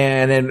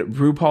 and then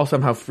RuPaul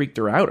somehow freaked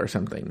her out or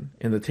something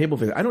in the table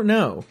visit. I don't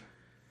know.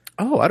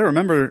 Oh, I don't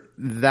remember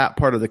that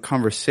part of the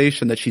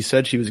conversation that she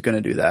said she was going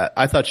to do that.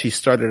 I thought she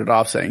started it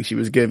off saying she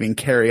was giving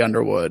Carrie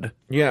Underwood.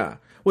 Yeah.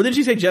 Well, didn't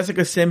she say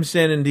Jessica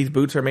Simpson and these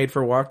boots are made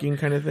for walking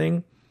kind of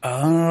thing?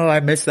 Oh, I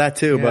missed that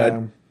too. Yeah.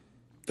 But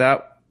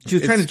that she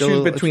was trying to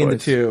choose between the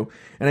two,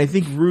 and I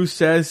think Ru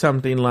says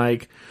something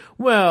like,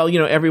 well,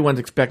 everyone's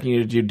expecting you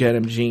to do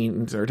denim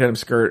jeans or denim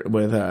skirt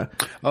with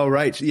oh,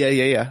 right.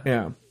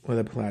 Yeah. With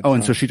a plaid. Oh,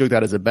 and so she took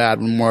that as a bad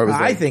one. More was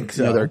I think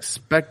so. They're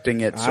expecting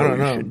it, so I don't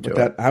know. But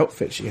that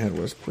outfit she had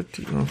was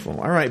pretty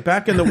awful. All right,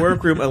 back in the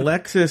workroom,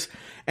 Alexis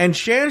and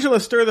Shangela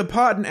stir the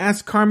pot and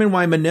ask Carmen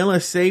why Manila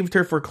saved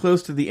her for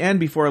close to the end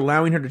before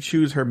allowing her to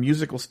choose her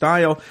musical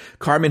style.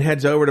 Carmen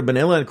heads over to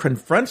Manila and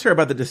confronts her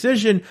about the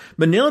decision.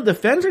 Manila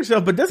defends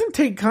herself, but doesn't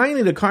take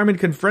kindly to Carmen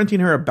confronting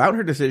her about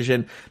her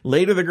decision.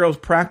 Later, the girls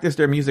practice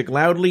their music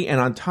loudly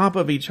and on top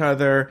of each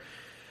other.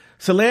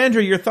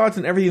 Salandra, your thoughts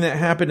on everything that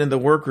happened in the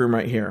workroom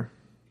right here?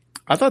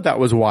 I thought that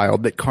was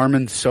wild that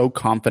Carmen so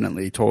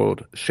confidently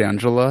told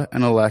Shangela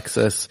and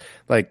Alexis,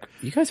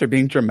 you guys are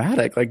being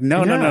dramatic.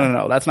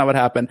 No, that's not what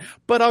happened.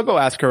 But I'll go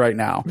ask her right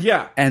now.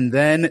 Yeah. And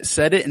then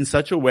said it in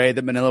such a way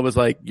that Manila was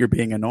like, you're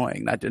being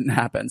annoying. That didn't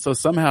happen. So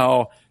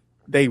somehow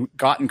they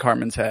got in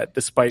Carmen's head,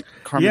 despite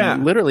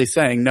Carmen literally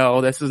saying,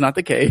 no, this is not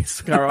the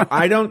case. Carl,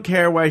 I don't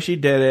care why she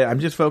did it. I'm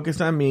just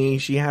focused on me.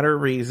 She had her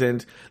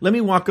reasons. Let me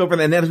walk over.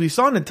 And then as we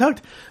saw in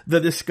Untucked, the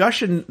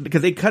discussion,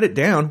 because they cut it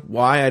down,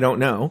 why, I don't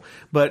know.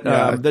 But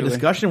the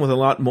discussion was a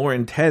lot more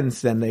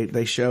intense than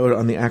they showed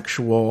on the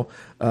actual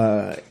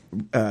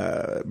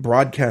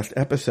broadcast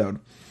episode.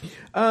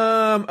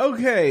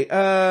 Okay.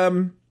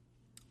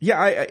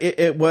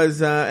 It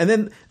was, and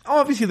then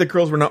obviously the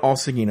girls were not all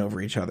singing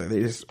over each other. They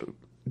just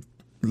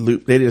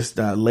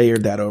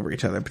layered that over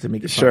each other to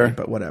make it funny,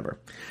 but whatever.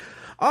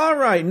 All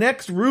right,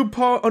 next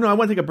RuPaul. Oh no, I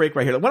want to take a break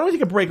right here. Why don't we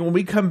take a break, and when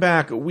we come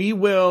back, we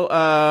will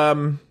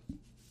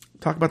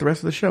talk about the rest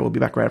of the show. We'll be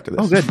back right after this.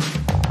 Oh, good.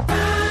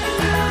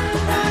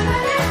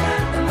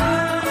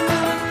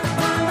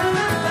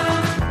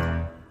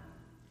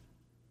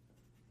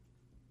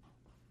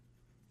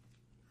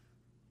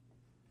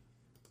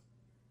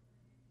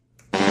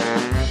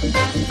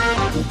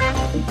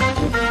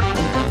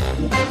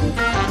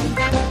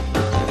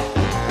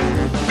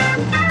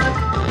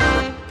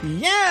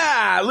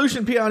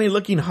 Lucian Piani,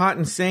 looking hot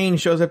and sane,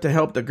 shows up to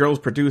help the girls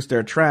produce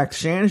their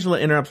tracks. Shangela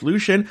interrupts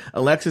Lucian.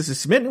 Alexis is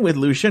smitten with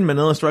Lucian.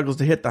 Manila struggles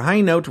to hit the high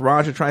note.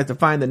 Raja tries to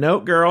find the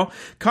note girl.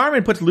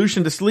 Carmen puts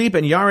Lucian to sleep,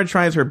 and Yara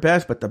tries her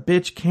best, but the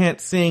bitch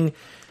can't sing.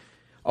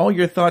 All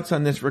your thoughts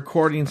on this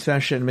recording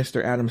session,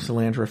 Mr. Adam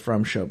Salandra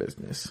from Show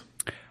Business?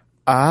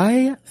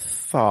 I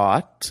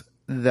thought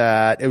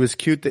that it was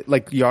cute that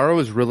like Yara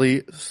was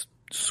really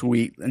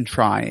sweet and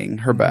trying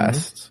her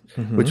best,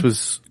 which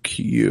was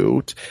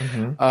cute.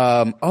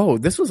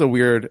 This was a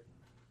weird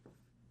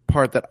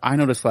part that I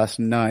noticed last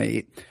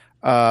night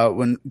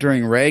when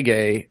during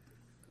reggae,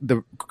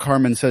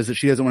 Carmen says that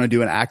she doesn't want to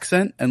do an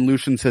accent, and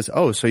Lucian says,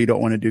 "Oh, so you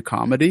don't want to do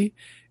comedy?"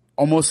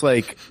 Almost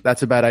like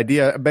that's a bad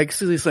idea.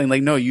 Basically saying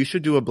like, no, you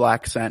should do a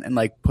black accent and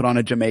like put on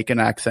a Jamaican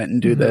accent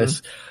and do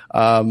this,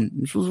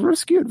 which was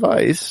risky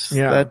advice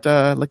that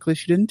luckily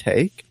she didn't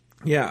take.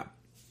 Yeah.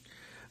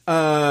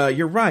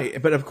 You're right.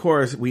 But of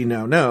course we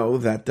now know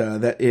that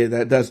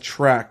that does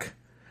track.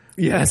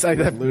 Yes,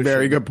 that's a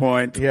very good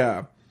point.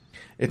 Yeah.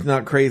 It's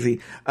not crazy.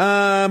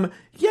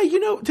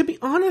 Yeah, to be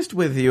honest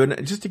with you,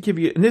 and just to give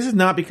you, and this is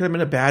not because I'm in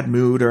a bad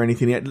mood or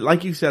anything yet.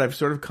 Like you said, I've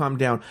sort of calmed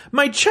down.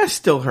 My chest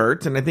still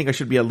hurts, and I think I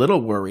should be a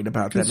little worried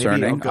about that.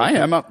 Concerning. I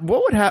am.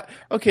 What would happen?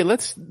 Okay,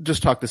 let's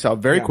just talk this out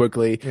very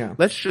quickly. Yeah.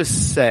 Let's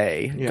just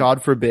say,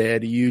 God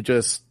forbid, you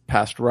just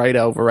passed right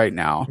over right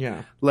now.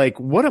 Yeah. Like,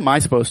 what am I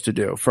supposed to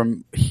do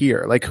from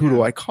here? Like, who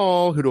do I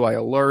call? Who do I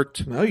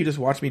alert? No, you just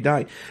watch me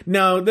die.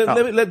 No,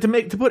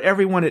 to put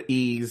everyone at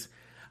ease.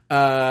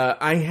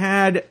 I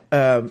had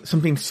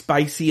something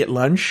spicy at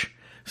lunch,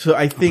 so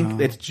I think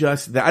it's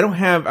just that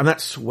I'm not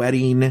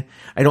sweating.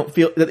 I don't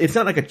feel, it's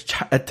not like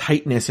a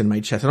tightness in my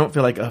chest. I don't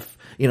feel like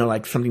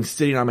like something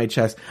sitting on my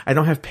chest. I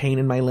don't have pain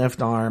in my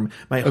left arm.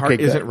 My heart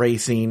isn't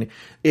racing.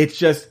 It's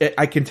just,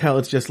 I can tell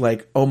it's just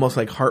like almost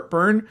like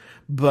heartburn,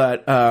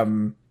 but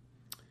and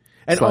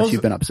also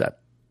you've been upset.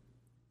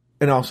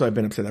 And also I've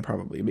been upset.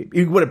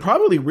 What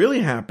probably really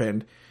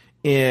happened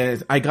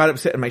is I got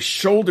upset and my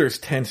shoulders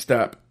tensed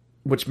up,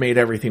 which made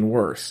everything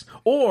worse.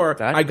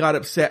 Or I got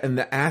upset and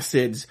the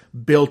acids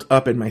built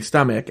up in my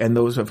stomach and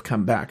those have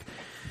come back.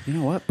 You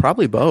know what?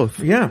 Probably both.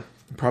 Yeah,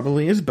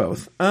 probably is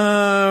both.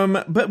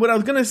 But what I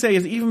was going to say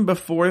is even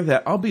before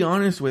that, I'll be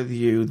honest with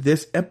you,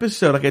 this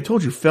episode, like I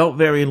told you, felt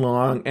very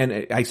long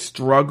and I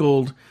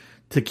struggled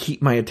to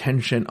keep my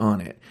attention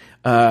on it.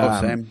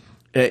 Same.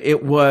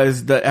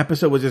 The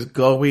episode was just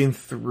going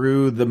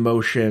through the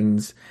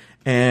motions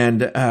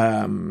and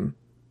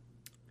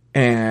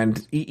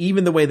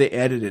even the way they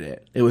edited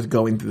it, it was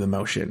going through the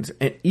motions.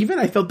 And even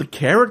I felt the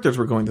characters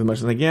were going through the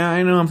motions. Like, yeah,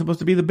 I know I'm supposed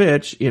to be the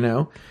bitch,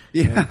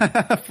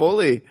 Yeah,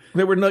 fully.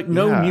 There were no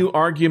new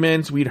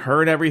arguments. We'd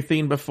heard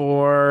everything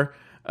before.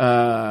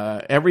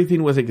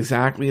 Everything was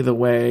exactly the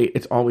way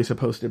it's always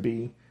supposed to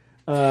be.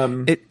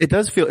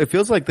 It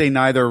feels like they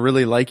neither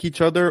really like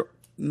each other,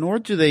 nor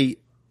do they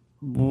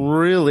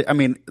really, I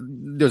mean,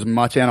 there's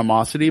much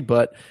animosity,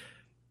 but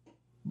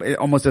it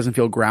almost doesn't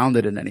feel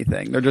grounded in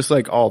anything. They're just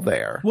like all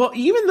there. Well,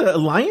 even the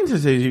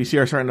alliances, as you see,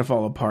 are starting to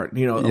fall apart.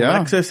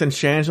 Alexis and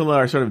Shangela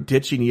are sort of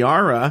ditching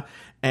Yara,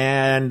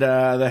 and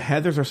the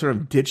Heathers are sort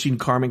of ditching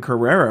Carmen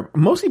Carrera.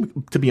 Mostly,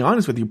 to be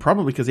honest with you,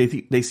 probably because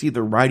they see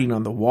the writing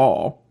on the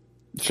wall.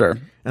 Sure.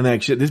 And they're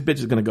like, shit, this bitch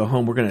is going to go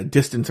home. We're going to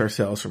distance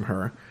ourselves from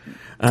her.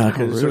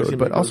 Rude,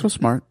 but also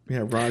smart.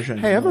 Yeah, Raja.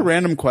 Hey, I have a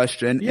random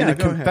question. In a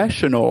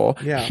confessional,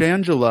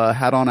 Shangela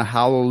had on a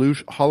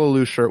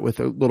Hallelujah shirt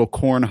with a little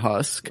corn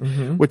husk,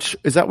 which,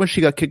 is that when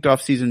she got kicked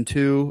off season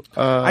 2?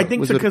 I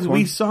think so, because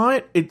we saw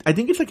it. I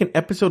think it's like an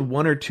episode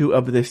 1 or 2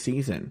 of this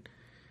season.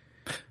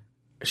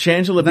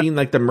 Shangela being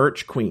like the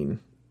merch queen.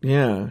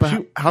 Yeah.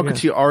 But how could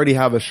she already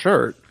have a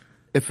shirt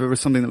if it was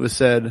something that was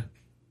said...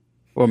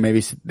 Or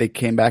maybe they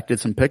came back, did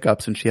some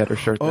pickups, and she had her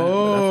shirt there.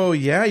 Oh,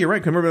 yeah, you're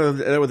right. Remember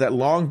there was that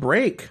long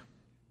break.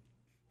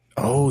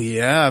 Oh,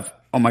 yeah.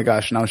 Oh, my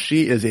gosh. Now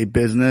she is a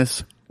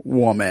business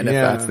woman, if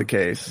that's the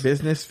case.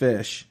 Business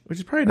fish, which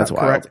is probably not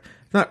correct.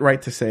 It's not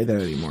right to say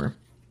that anymore.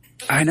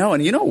 I know.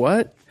 And you know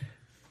what?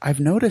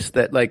 I've noticed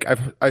that, like,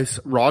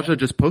 Raja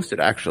just posted,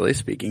 actually,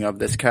 speaking of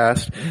this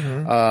cast,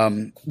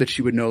 that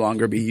she would no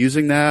longer be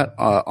using that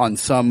on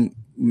some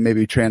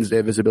maybe Trans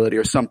Day visibility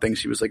or something.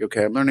 She was like,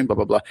 okay, I'm learning, blah,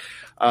 blah, blah.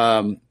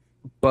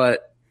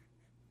 But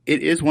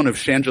it is one of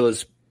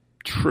Shangela's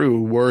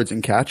true words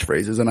and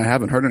catchphrases, and I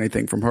haven't heard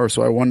anything from her,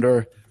 so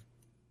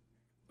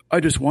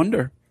I just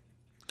wonder.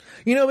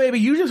 Baby,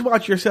 you just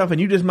watch yourself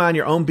and you just mind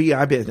your own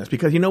BI business,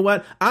 because you know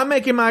what? I'm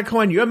making my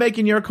coin. You're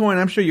making your coin.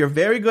 I'm sure you're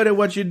very good at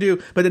what you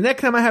do. But the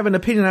next time I have an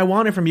opinion I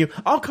want it from you,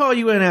 I'll call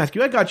you and ask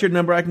you. I got your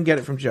number. I can get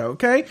it from Joe.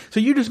 Okay? So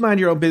you just mind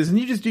your own business. And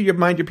you just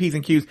mind your P's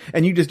and Q's,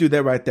 and you just do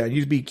that right there.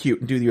 You just be cute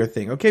and do your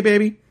thing. Okay,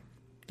 baby?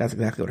 That's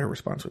exactly what her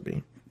response would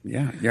be.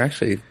 Yeah, you're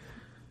actually...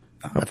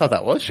 I thought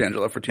that was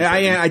Shangela for 2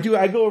 seconds. I do.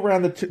 I go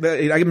around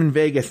I'm in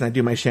Vegas and I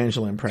do my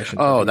Shangela impression.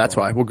 Oh, that's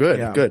why. Well,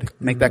 good. Good.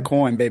 Make that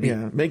coin, baby.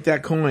 Yeah, make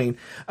that coin.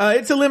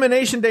 It's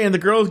Elimination Day and the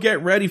girls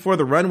get ready for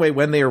the runway.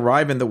 When they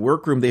arrive in the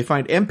workroom, they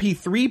find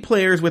MP3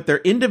 players with their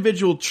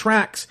individual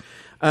tracks,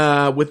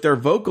 with their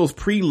vocals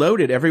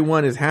preloaded.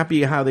 Everyone is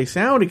happy how they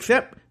sound,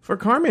 except for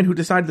Carmen, who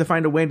decided to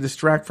find a way to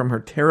distract from her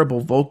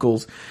terrible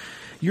vocals.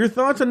 Your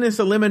thoughts on this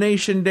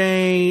Elimination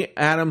Day,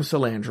 Adam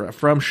Salandra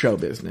from Show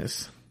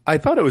Business? I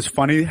thought it was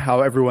funny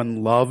how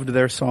everyone loved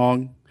their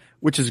song,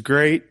 which is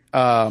great.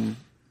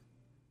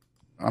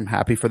 I'm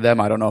happy for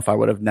them. I don't know if I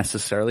would have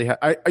necessarily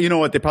you know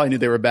what? They probably knew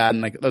they were bad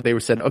and like they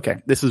said,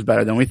 okay, this is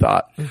better than we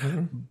thought.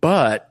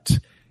 But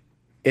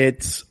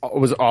it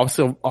was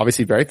also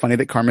obviously very funny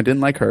that Carmen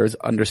didn't like hers.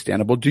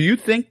 Understandable. Do you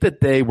think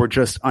that they were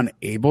just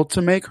unable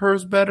to make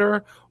hers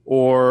better,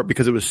 or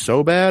because it was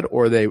so bad,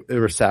 or they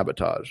were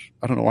sabotage?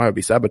 I don't know why it would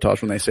be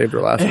sabotage when they saved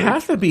her last week. It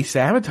has to be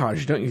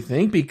sabotage, don't you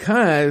think?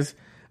 Because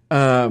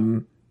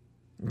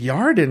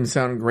Yara didn't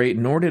sound great,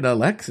 nor did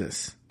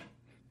Alexis.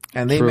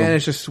 And they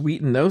managed to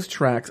sweeten those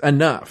tracks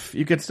enough.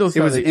 You could still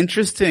say it was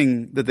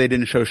interesting that they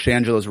didn't show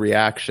Shangela's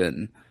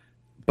reaction,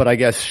 but I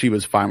guess she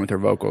was fine with her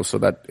vocals, so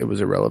that it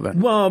was irrelevant.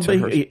 Well, but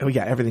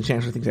everything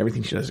Shangela thinks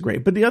everything she does is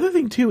great. But the other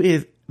thing too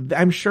is,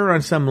 I'm sure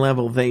on some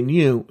level they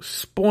knew,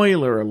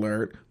 spoiler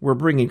alert, we're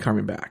bringing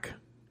Carmen back.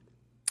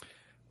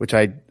 Which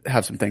I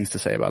have some things to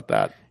say about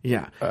that.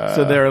 Yeah.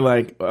 So they're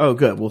like, oh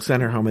good, we'll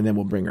send her home and then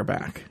we'll bring her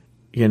back.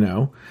 You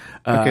know?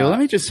 Okay, let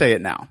me just say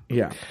it now.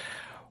 Yeah.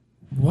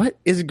 What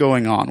is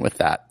going on with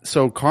that?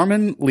 So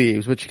Carmen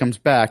leaves, but she comes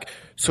back.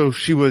 So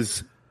she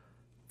was,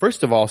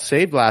 first of all,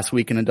 saved last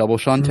week in a double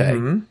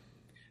Shantae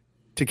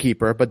to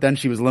keep her, but then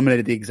she was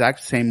eliminated the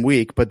exact same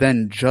week, but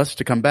then just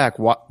to come back.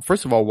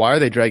 First of all, why are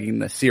they dragging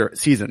the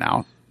season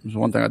out? There's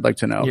one thing I'd like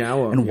to know. Yeah,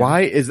 well, and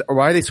why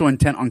are they so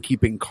intent on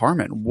keeping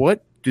Carmen?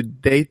 What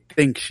did they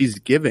think she's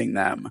giving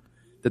them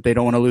that they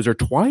don't want to lose her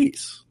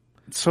twice?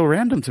 It's so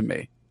random to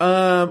me.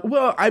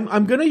 Well,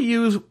 I'm going to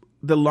use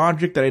the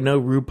logic that I know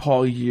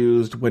RuPaul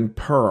used when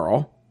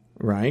Pearl,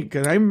 right?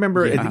 Because I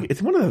remember it's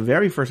one of the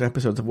very first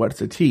episodes of What's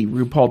the Tea.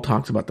 RuPaul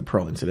talks about the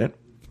Pearl incident,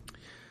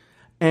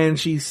 and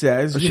she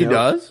says, she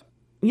does.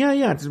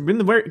 Yeah. It's been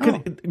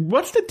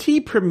What's the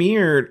Tea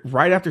premiered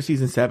right after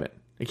season 7.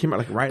 It came out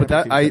like right. But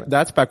after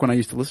that's back when I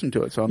used to listen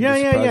to it. So I'm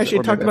yeah. She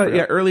talked about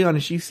it early on,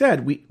 and she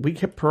said we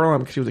kept Pearl on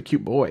because she was a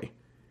cute boy.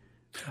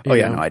 Oh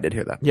yeah, no, I did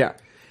hear that. Yeah,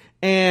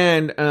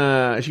 and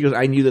she goes,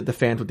 I knew that the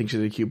fans would think she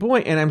was a cute boy,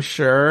 and I'm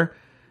sure.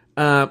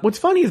 What's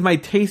funny is my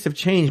tastes have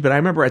changed, but I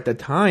remember at the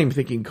time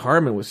thinking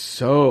Carmen was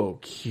so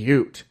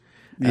cute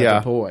as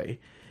a boy.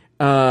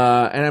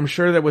 And I'm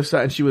sure there was,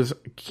 and she was,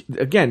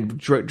 again,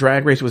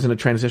 Drag Race was in a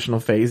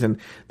transitional phase, and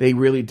they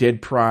really did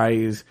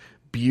prize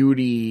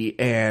beauty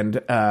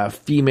and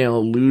female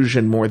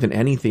illusion more than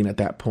anything at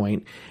that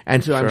point.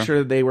 And so I'm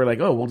sure they were like,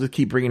 oh, we'll just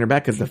keep bringing her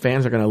back because the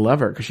fans are going to love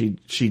her because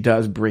she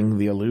does bring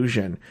the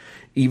illusion,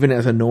 even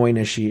as annoying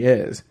as she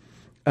is.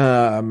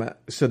 So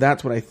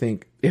that's what I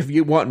think. If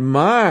you want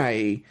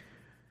my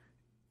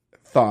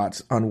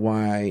thoughts on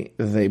why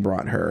they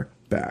brought her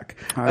back.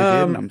 I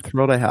did, and I'm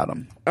thrilled I had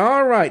them.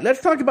 All right,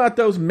 let's talk about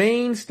those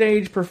main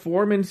stage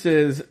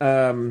performances.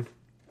 Adam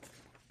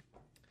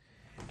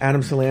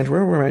Solange,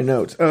 where were my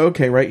notes? Oh,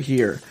 okay, right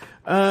here.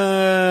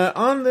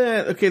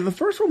 The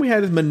first one we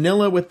had is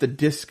Manila with the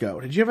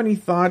disco. Did you have any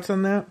thoughts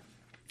on that?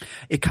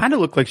 It kind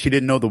of looked like she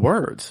didn't know the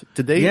words.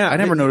 Did they? Yeah, I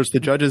never noticed the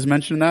judges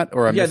mention that,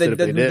 or I missed it if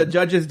they did. The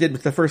judges did.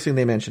 It's the first thing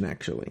they mentioned,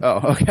 actually.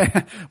 Oh,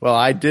 okay. Well,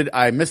 I did.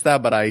 I missed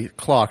that, but I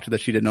clocked that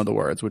she didn't know the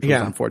words, which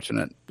was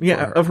unfortunate.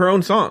 Yeah, of her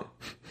own song.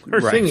 Her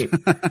singing.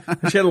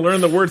 She had to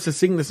learn the words to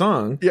sing the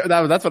song. Yeah,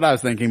 that's what I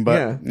was thinking,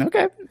 but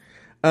okay.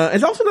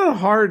 It's also not a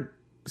hard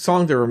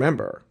song to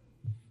remember.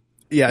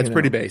 Yeah, it's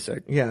pretty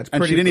basic. Yeah,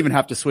 and she didn't even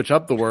have to switch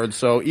up the words,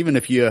 so even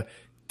if you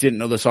didn't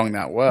know the song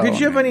that well. Did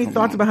you have any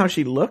thoughts about how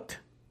she looked?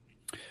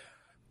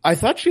 I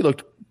thought she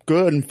looked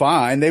good and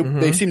fine.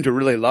 They seem to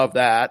really love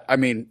that. I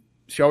mean,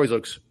 she always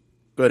looks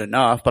good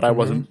enough, but I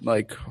wasn't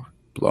like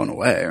blown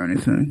away or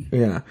anything.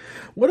 Yeah.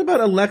 What about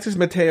Alexis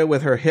Mateo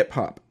with her hip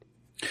hop?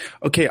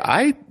 Okay,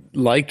 I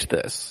liked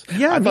this.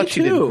 Yeah, I thought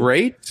she did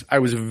great. I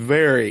was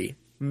very,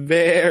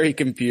 very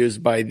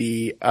confused by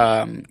the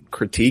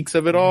critiques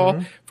of it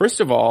all. First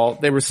of all,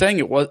 they were saying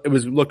it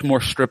looked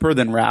more stripper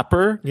than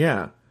rapper.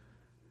 Yeah.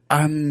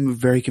 I'm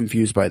very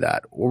confused by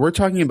that. We're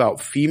talking about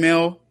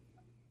female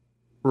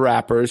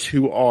rappers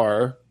who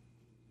are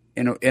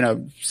in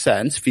a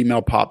sense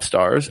female pop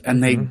stars,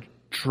 and they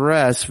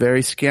dress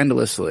very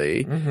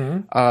scandalously.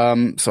 So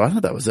I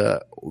thought that was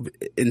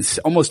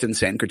almost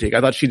insane critique. I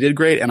thought she did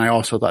great, and I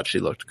also thought she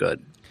looked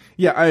good.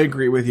 Yeah, I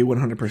agree with you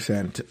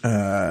 100%.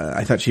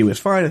 I thought she was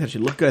fine. I thought she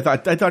looked good. I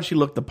thought she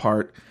looked the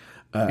part.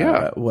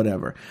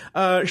 Whatever.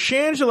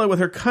 Shangela with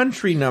her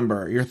country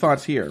number. Your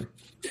thoughts here?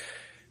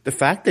 The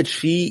fact that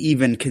she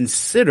even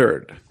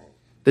considered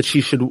that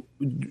she should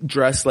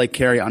dress like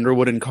Carrie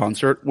Underwood in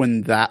concert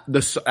when the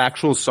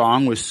actual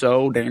song was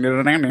so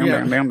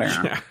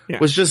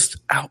was just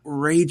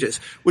outrageous,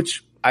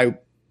 which I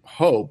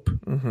hope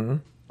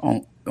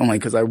only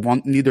because I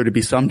want neither to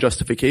be some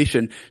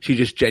justification. She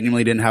just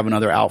genuinely didn't have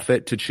another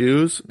outfit to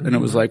choose. And it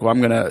was like, well,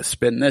 I'm going to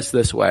spin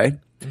this way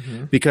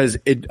because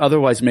it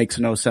otherwise makes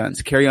no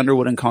sense. Carrie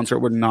Underwood in concert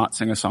would not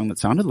sing a song that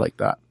sounded like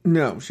that.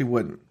 No, she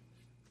wouldn't.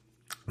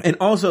 And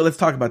also, let's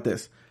talk about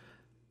this.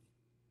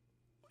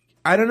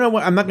 I don't know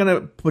what, I'm not going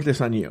to put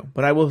this on you,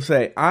 but I will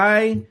say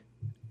I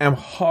am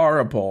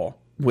horrible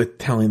with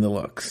telling the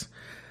looks.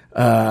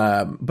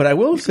 But I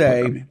will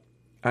say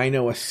I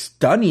know a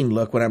stunning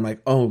look when I'm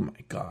like, oh my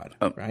God.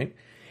 Right.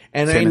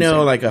 And I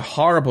know like a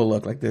horrible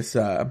look like this,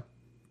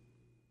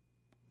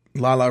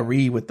 Lala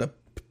Ree with the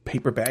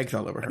paper bags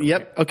all over her.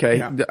 Yep. Okay.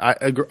 Yeah. I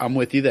agree. I'm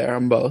with you there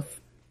on both.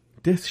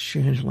 This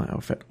Shangela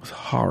outfit was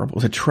horrible. It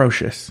was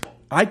atrocious.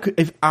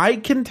 If I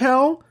can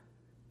tell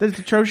that it's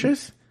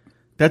atrocious,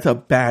 that's a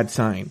bad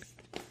sign.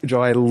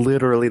 Joe, I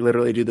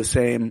literally do the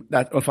same.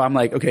 That if I'm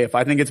like, okay, if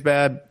I think it's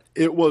bad,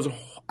 it was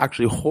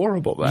actually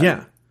horrible then.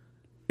 Yeah.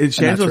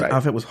 Shangela's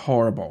outfit was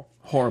horrible.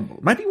 Horrible.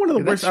 Might be one of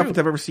the worst outfits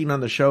I've ever seen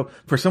on the show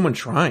for someone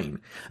trying.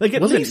 Like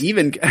at least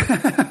even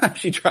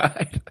she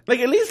tried. Like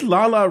at least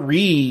Lala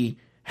Ree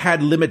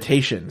had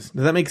limitations.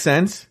 Does that make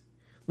sense?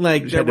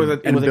 Like she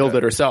build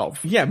it herself.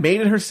 Yeah,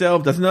 made it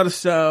herself. Doesn't know how to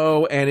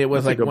sew, and it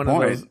was like one of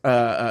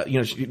those.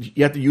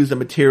 You have to use the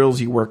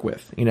materials you work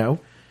with. You know.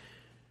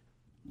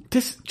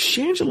 This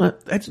Shangela,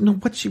 I don't know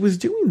what she was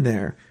doing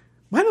there.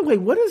 By the way,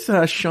 what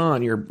does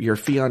Sean, your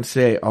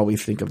fiance,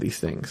 always think of these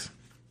things?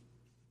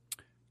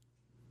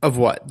 Of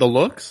what? The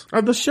looks?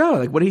 Of the show.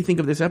 Like, what do you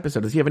think of this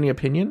episode? Does he have any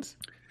opinions?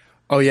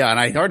 Oh, yeah, and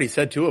I already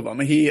said two of them.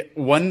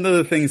 One of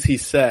the things he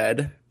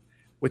said,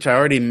 which I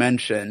already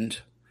mentioned,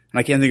 and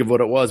I can't think of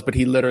what it was, but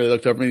he literally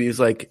looked over at me and he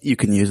was like, you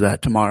can use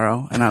that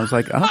tomorrow. And I was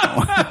like,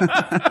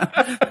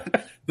 oh.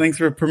 Thanks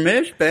for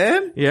permission,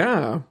 babe.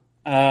 Yeah.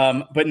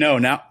 But no,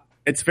 now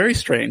it's very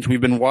strange. We've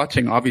been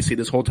watching, obviously,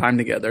 this whole time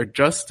together.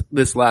 Just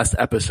this last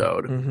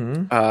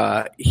episode,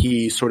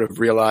 he sort of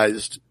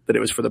realized that it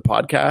was for the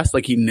podcast.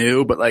 Like he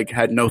knew, but like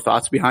had no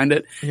thoughts behind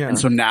it. Yeah. And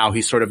so now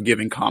he's sort of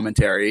giving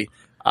commentary,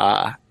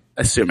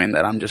 assuming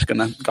that I'm just going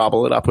to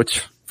gobble it up, which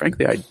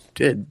frankly I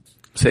did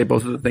say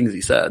both of the things he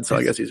said. So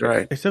I guess he's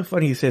right. It's so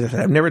funny you say that.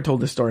 I've never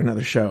told this story in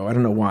another show. I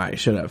don't know why. I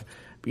should have.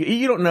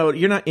 You don't know.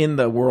 You're not in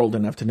the world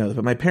enough to know this,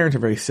 but my parents are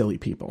very silly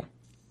people.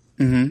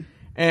 Mm-hmm.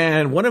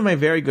 And one of my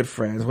very good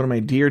friends, one of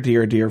my dear,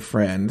 dear, dear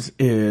friends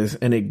is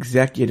an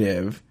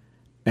executive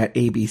at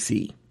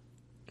ABC.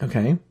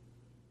 Okay.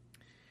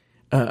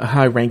 A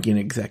high-ranking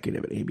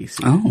executive at ABC.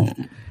 Oh.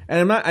 And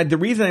I'm not, the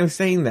reason I'm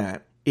saying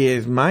that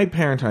is my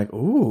parents are like,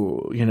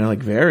 ooh, you know, like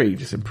very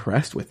just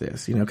impressed with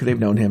this, you know, because they've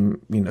known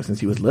him, you know, since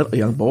he was a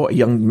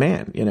young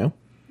man, you know?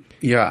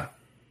 Yeah.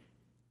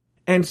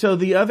 And so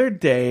the other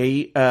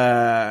day,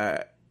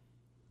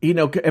 you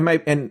know,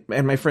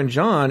 and my friend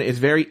John is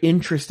very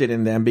interested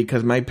in them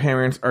because my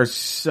parents are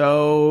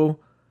so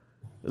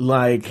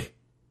like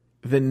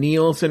the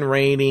Nielsen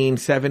rating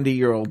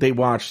 70-year-old. They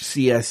watch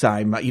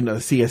CSI, you know,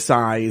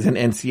 CSIs and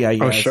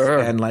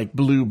NCIS and like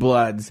Blue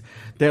Bloods.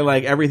 They're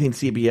like everything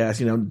CBS,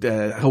 you know,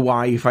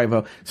 Hawaii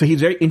 5-0. So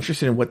he's very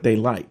interested in what they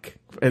like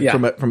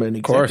from an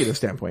executive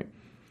standpoint.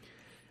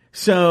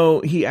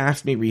 So he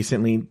asked me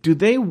recently, do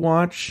they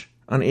watch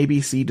on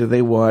ABC? Do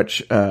they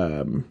watch?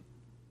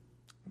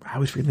 I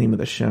always forget the name of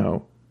the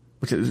show,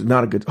 which is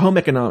not a good Home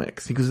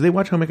Economics. He goes, do they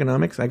watch Home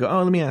Economics? I go,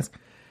 oh, let me ask.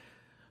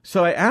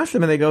 So I asked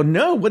them and they go,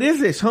 no, what is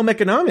this? Home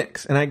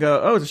Economics. And I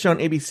go, oh, it's a show on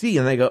ABC.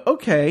 And they go,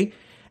 okay.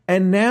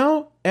 And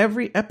now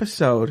every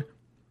episode,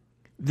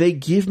 they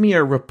give me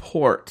a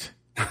report,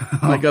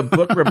 like a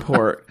book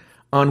report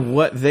on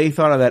what they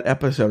thought of that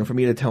episode for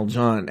me to tell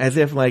John, as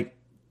if like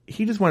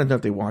he just wanted to know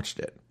if they watched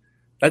it.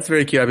 That's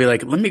very cute. I'd be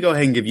like, let me go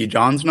ahead and give you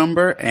John's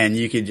number and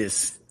you could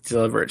just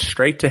deliver it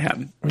straight to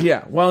him.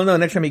 Yeah. Well, no,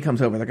 next time he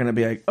comes over, they're going to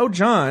be like, oh,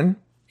 John,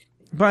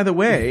 by the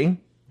way,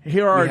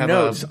 here are our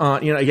notes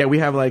on, you know, yeah, we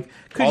have like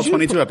all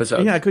 22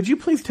 episodes. Yeah. Could you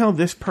please tell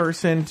this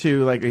person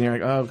to like, and you're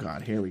like, oh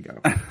God, here we go.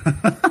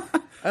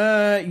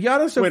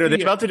 Yada Sophia. Wait, are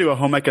they about to do a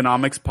home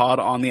economics pod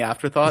on the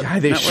Afterthought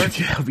network?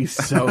 That would be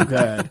so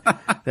good.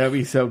 That would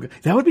be so good.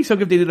 That would be so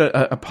good if they did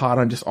a pod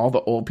on just all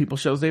the old people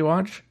shows they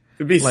watch.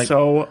 It'd be like,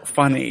 so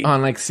funny.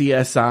 On like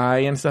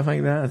CSI and stuff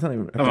like that. It's not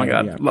even, oh my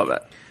God. Love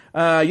it.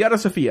 Yada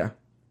Sophia.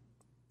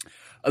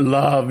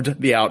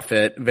 Loved the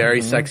outfit.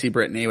 Very sexy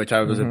Britney, which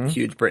I was a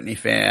huge Britney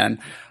fan.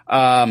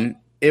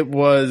 It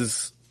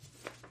was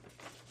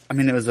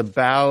a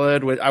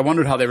ballad. I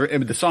wondered how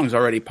the song's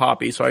already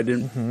poppy, so I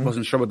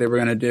wasn't sure what they were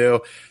going to do.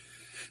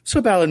 So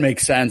a ballad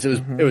makes sense.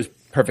 It was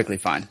perfectly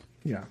fine.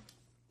 Yeah.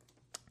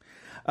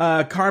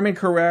 Carmen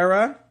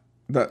Carrera,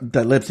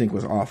 the lip sync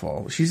was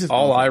awful. She's just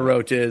all awful. I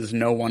wrote is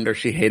no wonder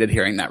she hated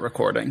hearing that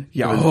recording.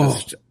 Yeah. It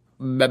was just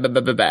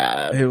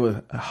bad. It was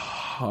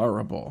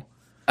horrible.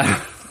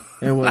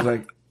 It was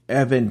like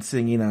Evan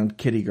singing on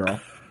Kitty Girl.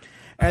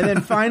 And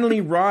then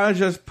finally,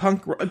 Raja's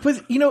punk rock.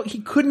 But, you know, he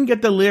couldn't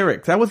get the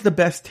lyrics. That was the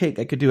best take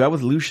I could do. I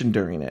was Lucian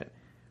during it.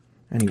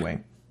 Anyway,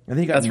 I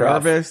think he got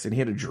nervous and he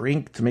had a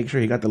drink to make sure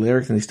he got the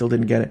lyrics and he still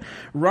didn't get it.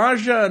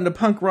 Raja and the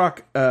punk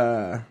rock.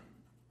 That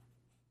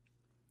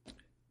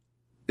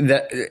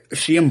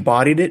she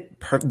embodied it.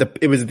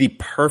 It was the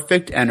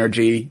perfect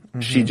energy.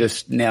 She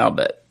just nailed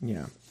it.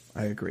 Yeah,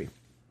 I agree.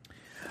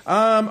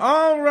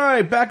 All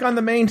right, back on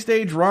the main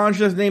stage,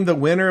 Raja's named the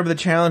winner of the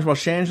challenge, while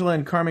Shangela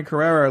and Carmen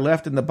Carrera are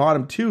left in the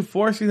bottom two,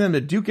 forcing them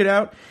to duke it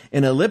out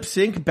in a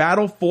lip-sync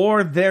battle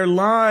for their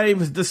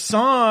lives. The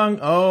song,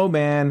 oh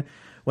man,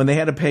 when they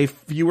had to pay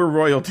fewer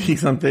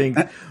royalties on things,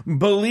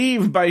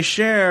 Believe by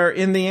Cher.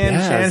 In the end,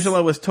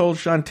 Shangela was told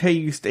Shantae,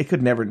 you stay.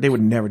 They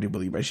would never do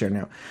Believe by Cher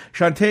now.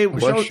 Shangela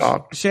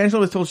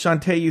was told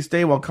Shantae, you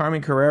stay, while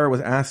Carmen Carrera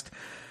was asked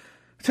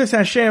To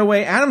sashay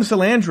away, Adam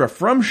Salandra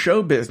from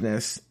Show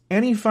Business.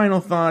 Any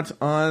final thoughts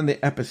on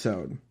the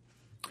episode?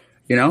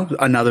 You know,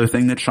 another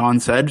thing that Sean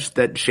said,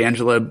 that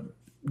Shangela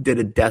did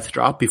a death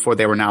drop before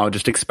they were now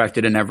just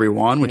expected in every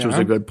one, which was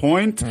a good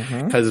point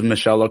because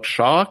Michelle looked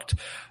shocked.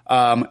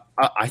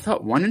 I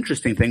thought one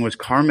interesting thing was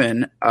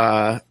Carmen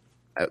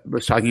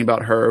was talking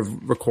about her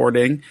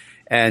recording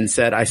and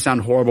said, I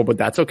sound horrible, but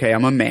that's okay.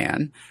 I'm a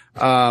man.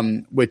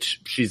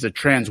 Which she's a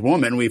trans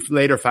woman. We've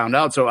later found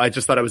out. So I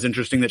just thought it was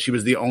interesting that she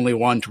was the only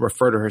one to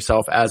refer to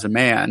herself as a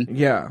man.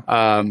 Yeah.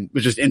 It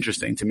was just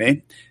interesting to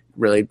me.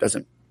 Really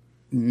doesn't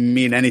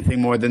mean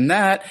anything more than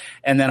that.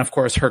 And then, of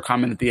course, her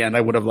comment at the end,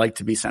 I would have liked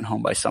to be sent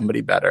home by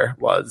somebody better,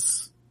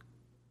 was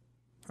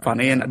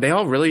funny. And they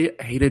all really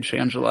hated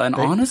Shangela. And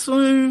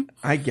honestly,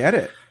 I get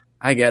it.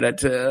 I get it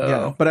too.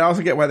 Yeah, but I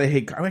also get why they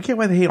hate. I get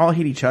why they all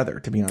hate each other.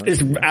 To be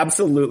honest,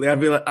 Absolutely.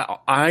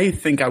 I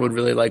think I would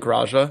really like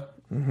Raja.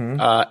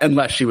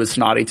 Unless she was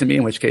snotty to me,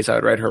 in which case I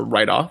would write her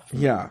right off.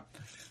 Yeah.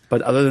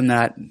 But other than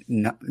that,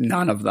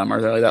 none of them are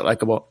really that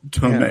likable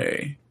to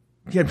me.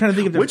 Yeah, I'm trying to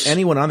think if there's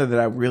anyone on there that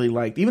I really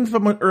liked, even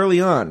from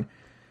early on.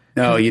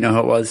 No, you know who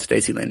it was?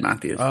 Stacey Lane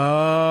Matthews.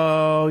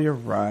 Oh, you're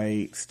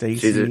right.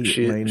 Stacey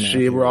Lane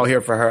Matthews. We're all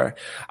here for her.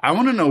 I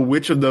want to know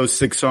which of those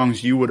 6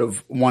 songs you would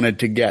have wanted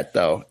to get,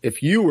 though,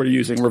 if you were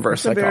using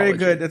reverse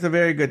psychology. That's a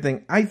very good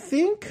thing. I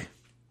think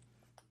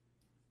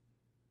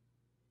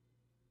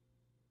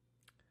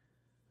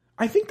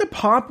the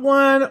pop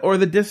one or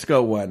the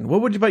disco one.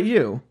 What would you about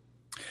you?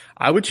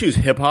 I would choose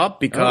hip hop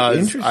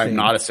because I'm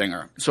not a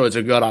singer. So it's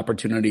a good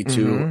opportunity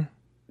to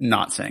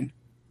not sing.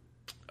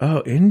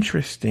 Oh,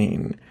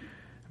 interesting.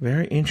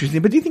 Very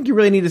interesting. But do you think you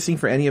really need to sing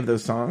for any of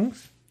those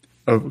songs?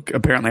 Oh,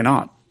 apparently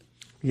not.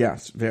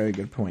 Yes, very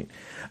good point.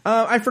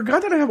 I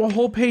forgot that I have a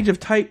whole page of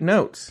typed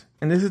notes,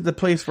 and this is the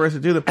place for us to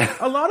do them.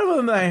 A lot of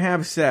them that I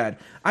have said.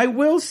 I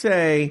will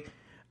say,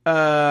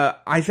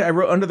 I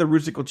wrote under the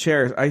musical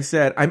chairs, I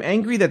said, I'm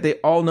angry that they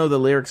all know the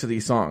lyrics of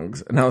these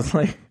songs. And I was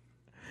like...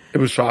 It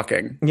was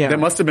shocking. Yeah. That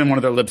must have been one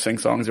of their lip sync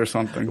songs or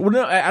something. Well,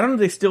 no, I don't know if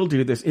they still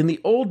do this. In the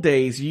old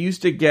days, you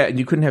used to get, and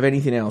you couldn't have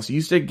anything else, you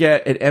used to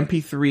get an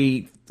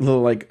MP3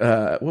 little, like,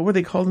 what were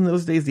they called in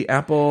those days? The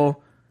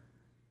Apple...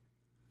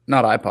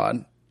 Not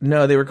iPod.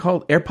 No, they were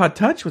called AirPod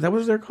Touch? Was that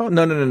what they were called?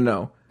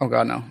 No. Oh,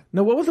 God, no.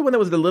 No, what was the one that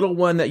was the little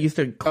one that used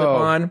to clip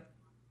on?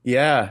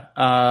 Yeah.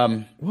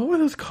 What were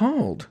those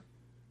called?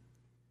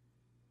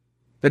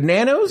 The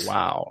Nanos?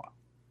 Wow.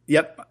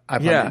 Yep.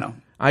 Nano.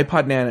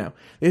 iPod Nano.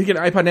 They get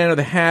an iPod Nano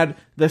that had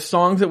the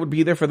songs that would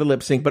be there for the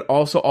lip sync, but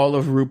also all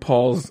of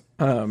RuPaul's.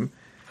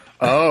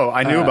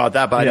 I knew about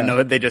that, but I didn't know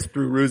that they just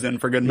threw Ruse in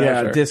for good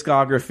measure. Yeah,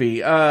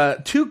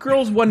 discography. 2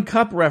 Girls, 1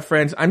 Cup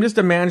reference. I'm just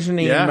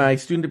imagining my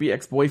soon-to-be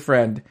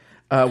ex-boyfriend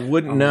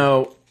wouldn't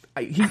know.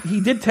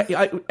 He did.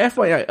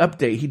 FYI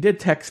update. He did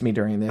text me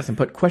during this and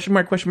put question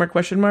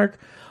mark.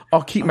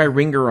 I'll keep my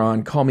ringer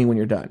on. Call me when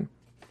you're done.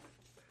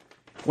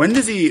 When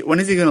is he going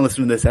to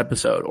listen to this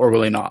episode, or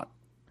will he not?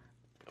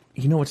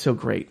 You know what's so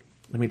great?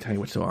 Let me tell you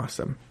what's so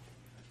awesome.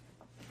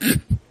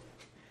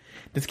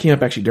 This came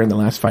up actually during the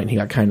last fight, and he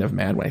got kind of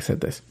mad when I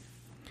said this.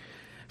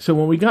 So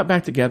when we got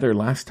back together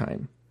last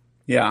time,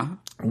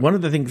 one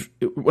of the things,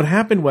 what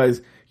happened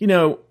was,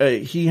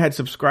 he had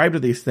subscribed to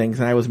these things,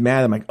 and I was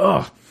mad. I'm like,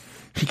 oh,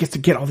 he gets to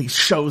get all these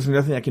shows and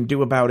nothing I can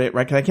do about it,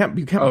 right? Because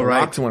you can't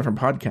block someone from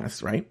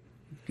podcasts, right?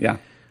 Yeah.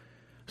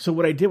 So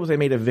what I did was I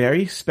made a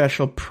very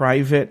special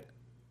private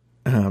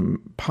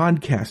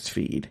podcast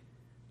feed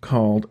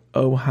called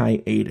Oh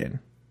Hi Aiden.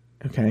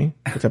 Okay?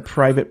 It's a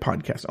private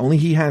podcast. Only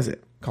he has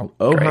it. Called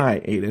Oh Hi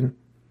Aiden.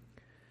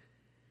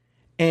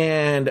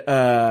 And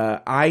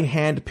I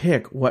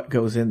handpick what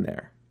goes in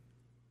there.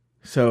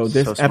 So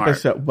this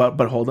episode, but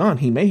hold on,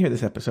 he may hear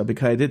this episode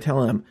because I did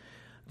tell him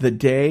the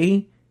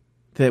day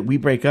that we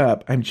break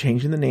up, I'm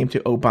changing the name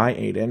to Oh Bye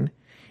Aiden.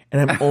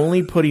 And I'm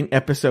only putting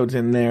episodes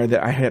in there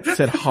that I have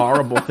said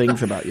horrible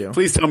things about you.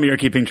 Please tell me you're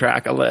keeping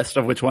track, a list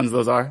of which ones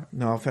those are.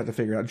 No, I'll have to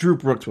figure it out. Drew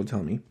Brooks will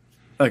tell me.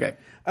 Okay.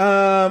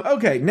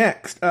 Okay,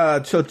 next.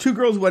 So 2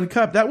 Girls, 1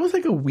 Cup. That was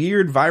like a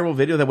weird viral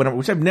video that went up,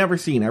 which I've never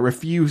seen. I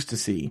refuse to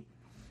see.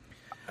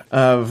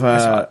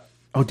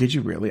 Oh, did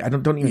you really? I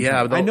don't even.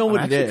 Yeah, I know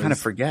what it is. I kind of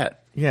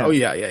forget. Yeah. Oh,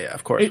 yeah.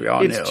 Of course, we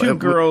all knew. It's 2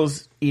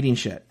 girls eating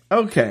shit.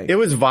 Okay. It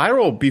was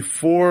viral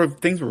before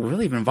things were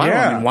really even viral.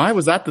 Yeah. I mean, why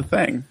was that the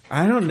thing?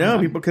 I don't know.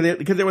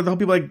 Because there were the whole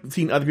people like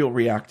seeing other people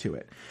react to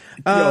it.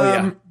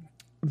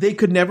 They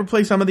could never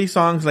play some of these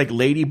songs like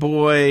Lady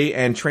Boy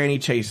and Tranny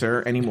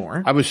Chaser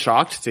anymore. I was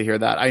shocked to hear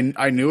that.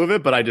 I knew of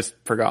it, but I just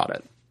forgot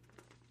it.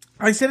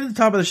 I said at the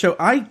top of the show,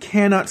 I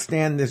cannot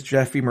stand this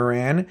Jeffrey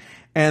Moran.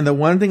 And the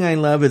one thing I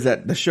love is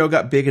that the show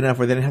got big enough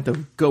where they didn't have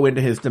to go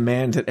into his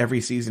demands that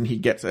every season he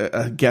gets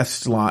a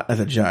guest slot as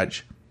a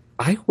judge.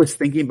 I was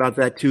thinking about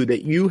that too,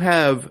 that you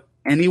have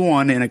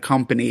anyone in a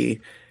company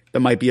that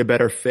might be a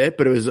better fit,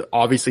 but it was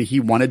obviously he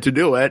wanted to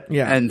do it.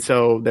 Yeah. And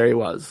so there he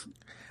was.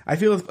 I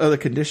feel it's the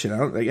condition. I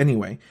don't like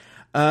anyway.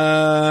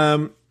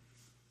 I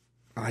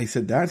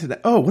said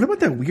that. Oh, what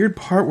about that weird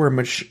part where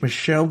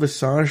Michelle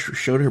Visage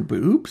showed her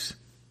boobs?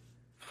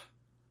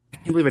 I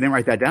can't believe I didn't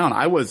write that down.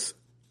 I was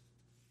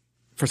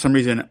for some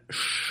reason,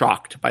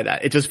 shocked by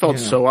that. It just felt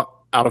so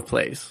out of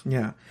place.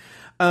 Yeah.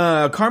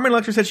 Carmen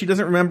Electra said she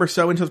doesn't remember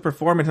So Into's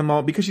performance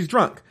because she's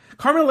drunk.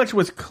 Carmen Electra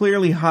was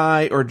clearly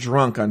high or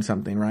drunk on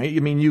something, right? I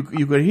mean, you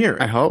could hear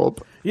it. I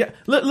hope. Yeah.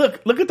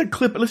 Look at the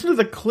clip. Listen to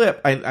the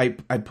clip I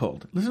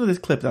pulled. Listen to this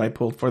clip that I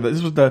pulled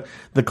this was the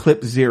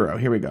clip 0.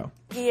 Here we go.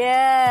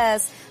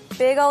 Yes.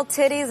 Big old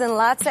titties and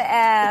lots of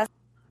ass.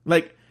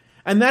 Like,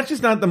 and that's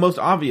just not the most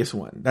obvious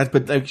one. That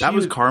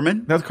was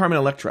Carmen? That was Carmen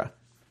Electra.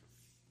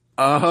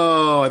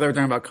 Oh, I thought we were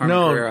talking about Carmen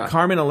Carrera.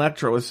 Carmen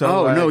Electra was so.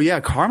 Oh, no,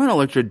 yeah. Carmen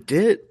Electra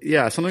did.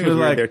 Yeah, something was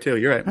weird there, too.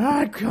 You're right.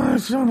 I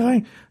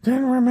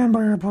didn't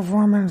remember your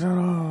performance at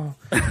all.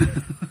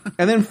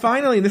 And then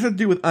finally, this has to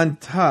do with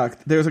Untucked.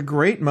 There's a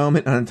great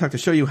moment on Untucked to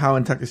show you how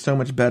Untucked is so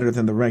much better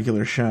than the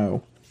regular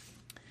show.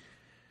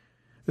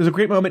 There's a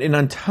great moment in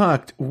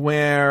Untucked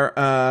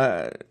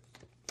where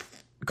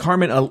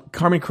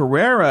Carmen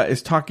Carrera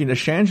is talking to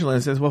Shangela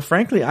and says, well,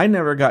 frankly, I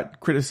never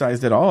got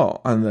criticized at all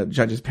on the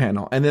judges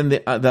panel. And then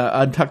the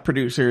Untucked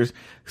producers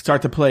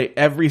start to play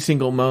every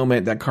single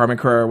moment that Carmen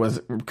Carrera was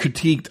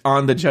critiqued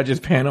on the judges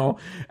panel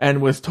and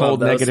was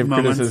told negative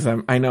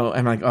criticism. I know.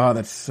 I'm like, oh,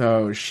 that's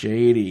so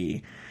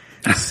shady.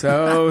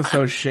 So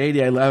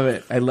shady. I love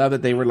it. I love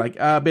that they were like,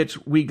 bitch,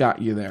 we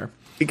got you there.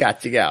 We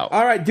got you out.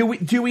 All right.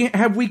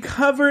 Have we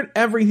covered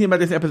everything about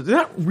this episode? There's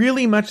not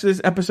really much to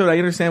this episode. I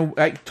understand.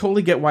 I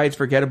totally get why it's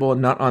forgettable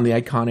and not on the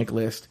iconic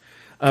list.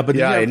 But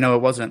yeah, I know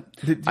it wasn't.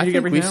 I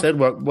think we said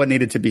what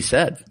needed to be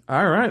said.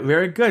 All right.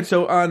 Very good.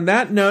 So on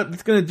that note,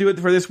 that's going to do it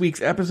for this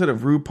week's episode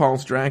of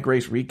RuPaul's Drag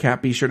Race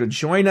Recap. Be sure to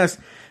join us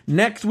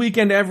next week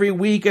and every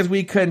week as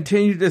we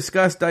continue to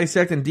discuss,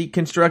 dissect, and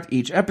deconstruct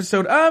each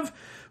episode of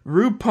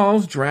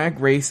RuPaul's Drag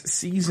Race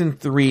Season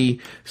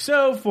 3.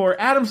 So for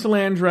Adam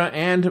Salandra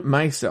and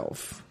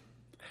myself,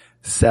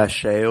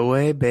 sashay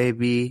away,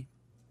 baby.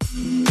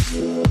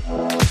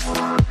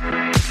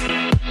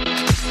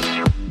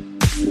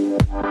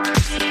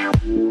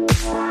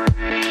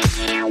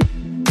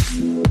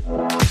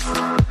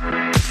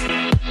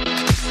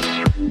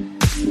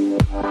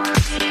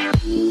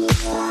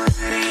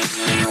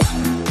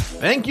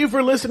 Thank you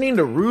for listening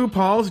to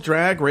RuPaul's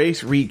Drag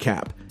Race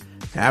Recap.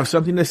 Have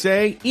something to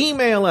say?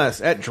 Email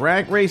us at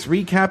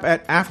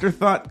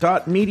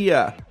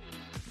dragracerecap@afterthought.media.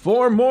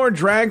 For more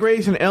Drag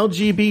Race and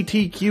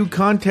LGBTQ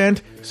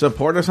content,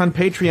 support us on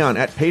Patreon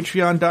at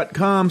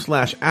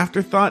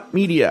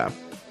patreon.com/afterthoughtmedia.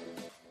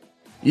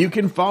 You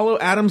can follow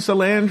Adam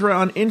Salandra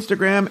on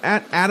Instagram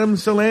at Adam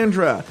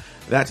Salandra.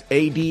 That's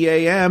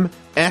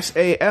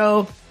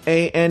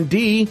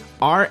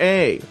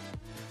ADAMSALANDRA.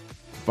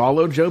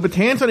 Follow Joe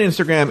Betance on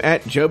Instagram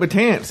at Joe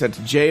Betance. That's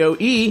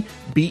JoeBetance.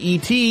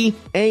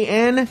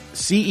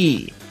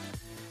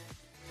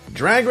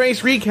 Drag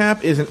Race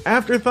Recap is an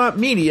Afterthought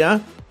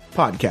Media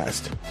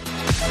podcast.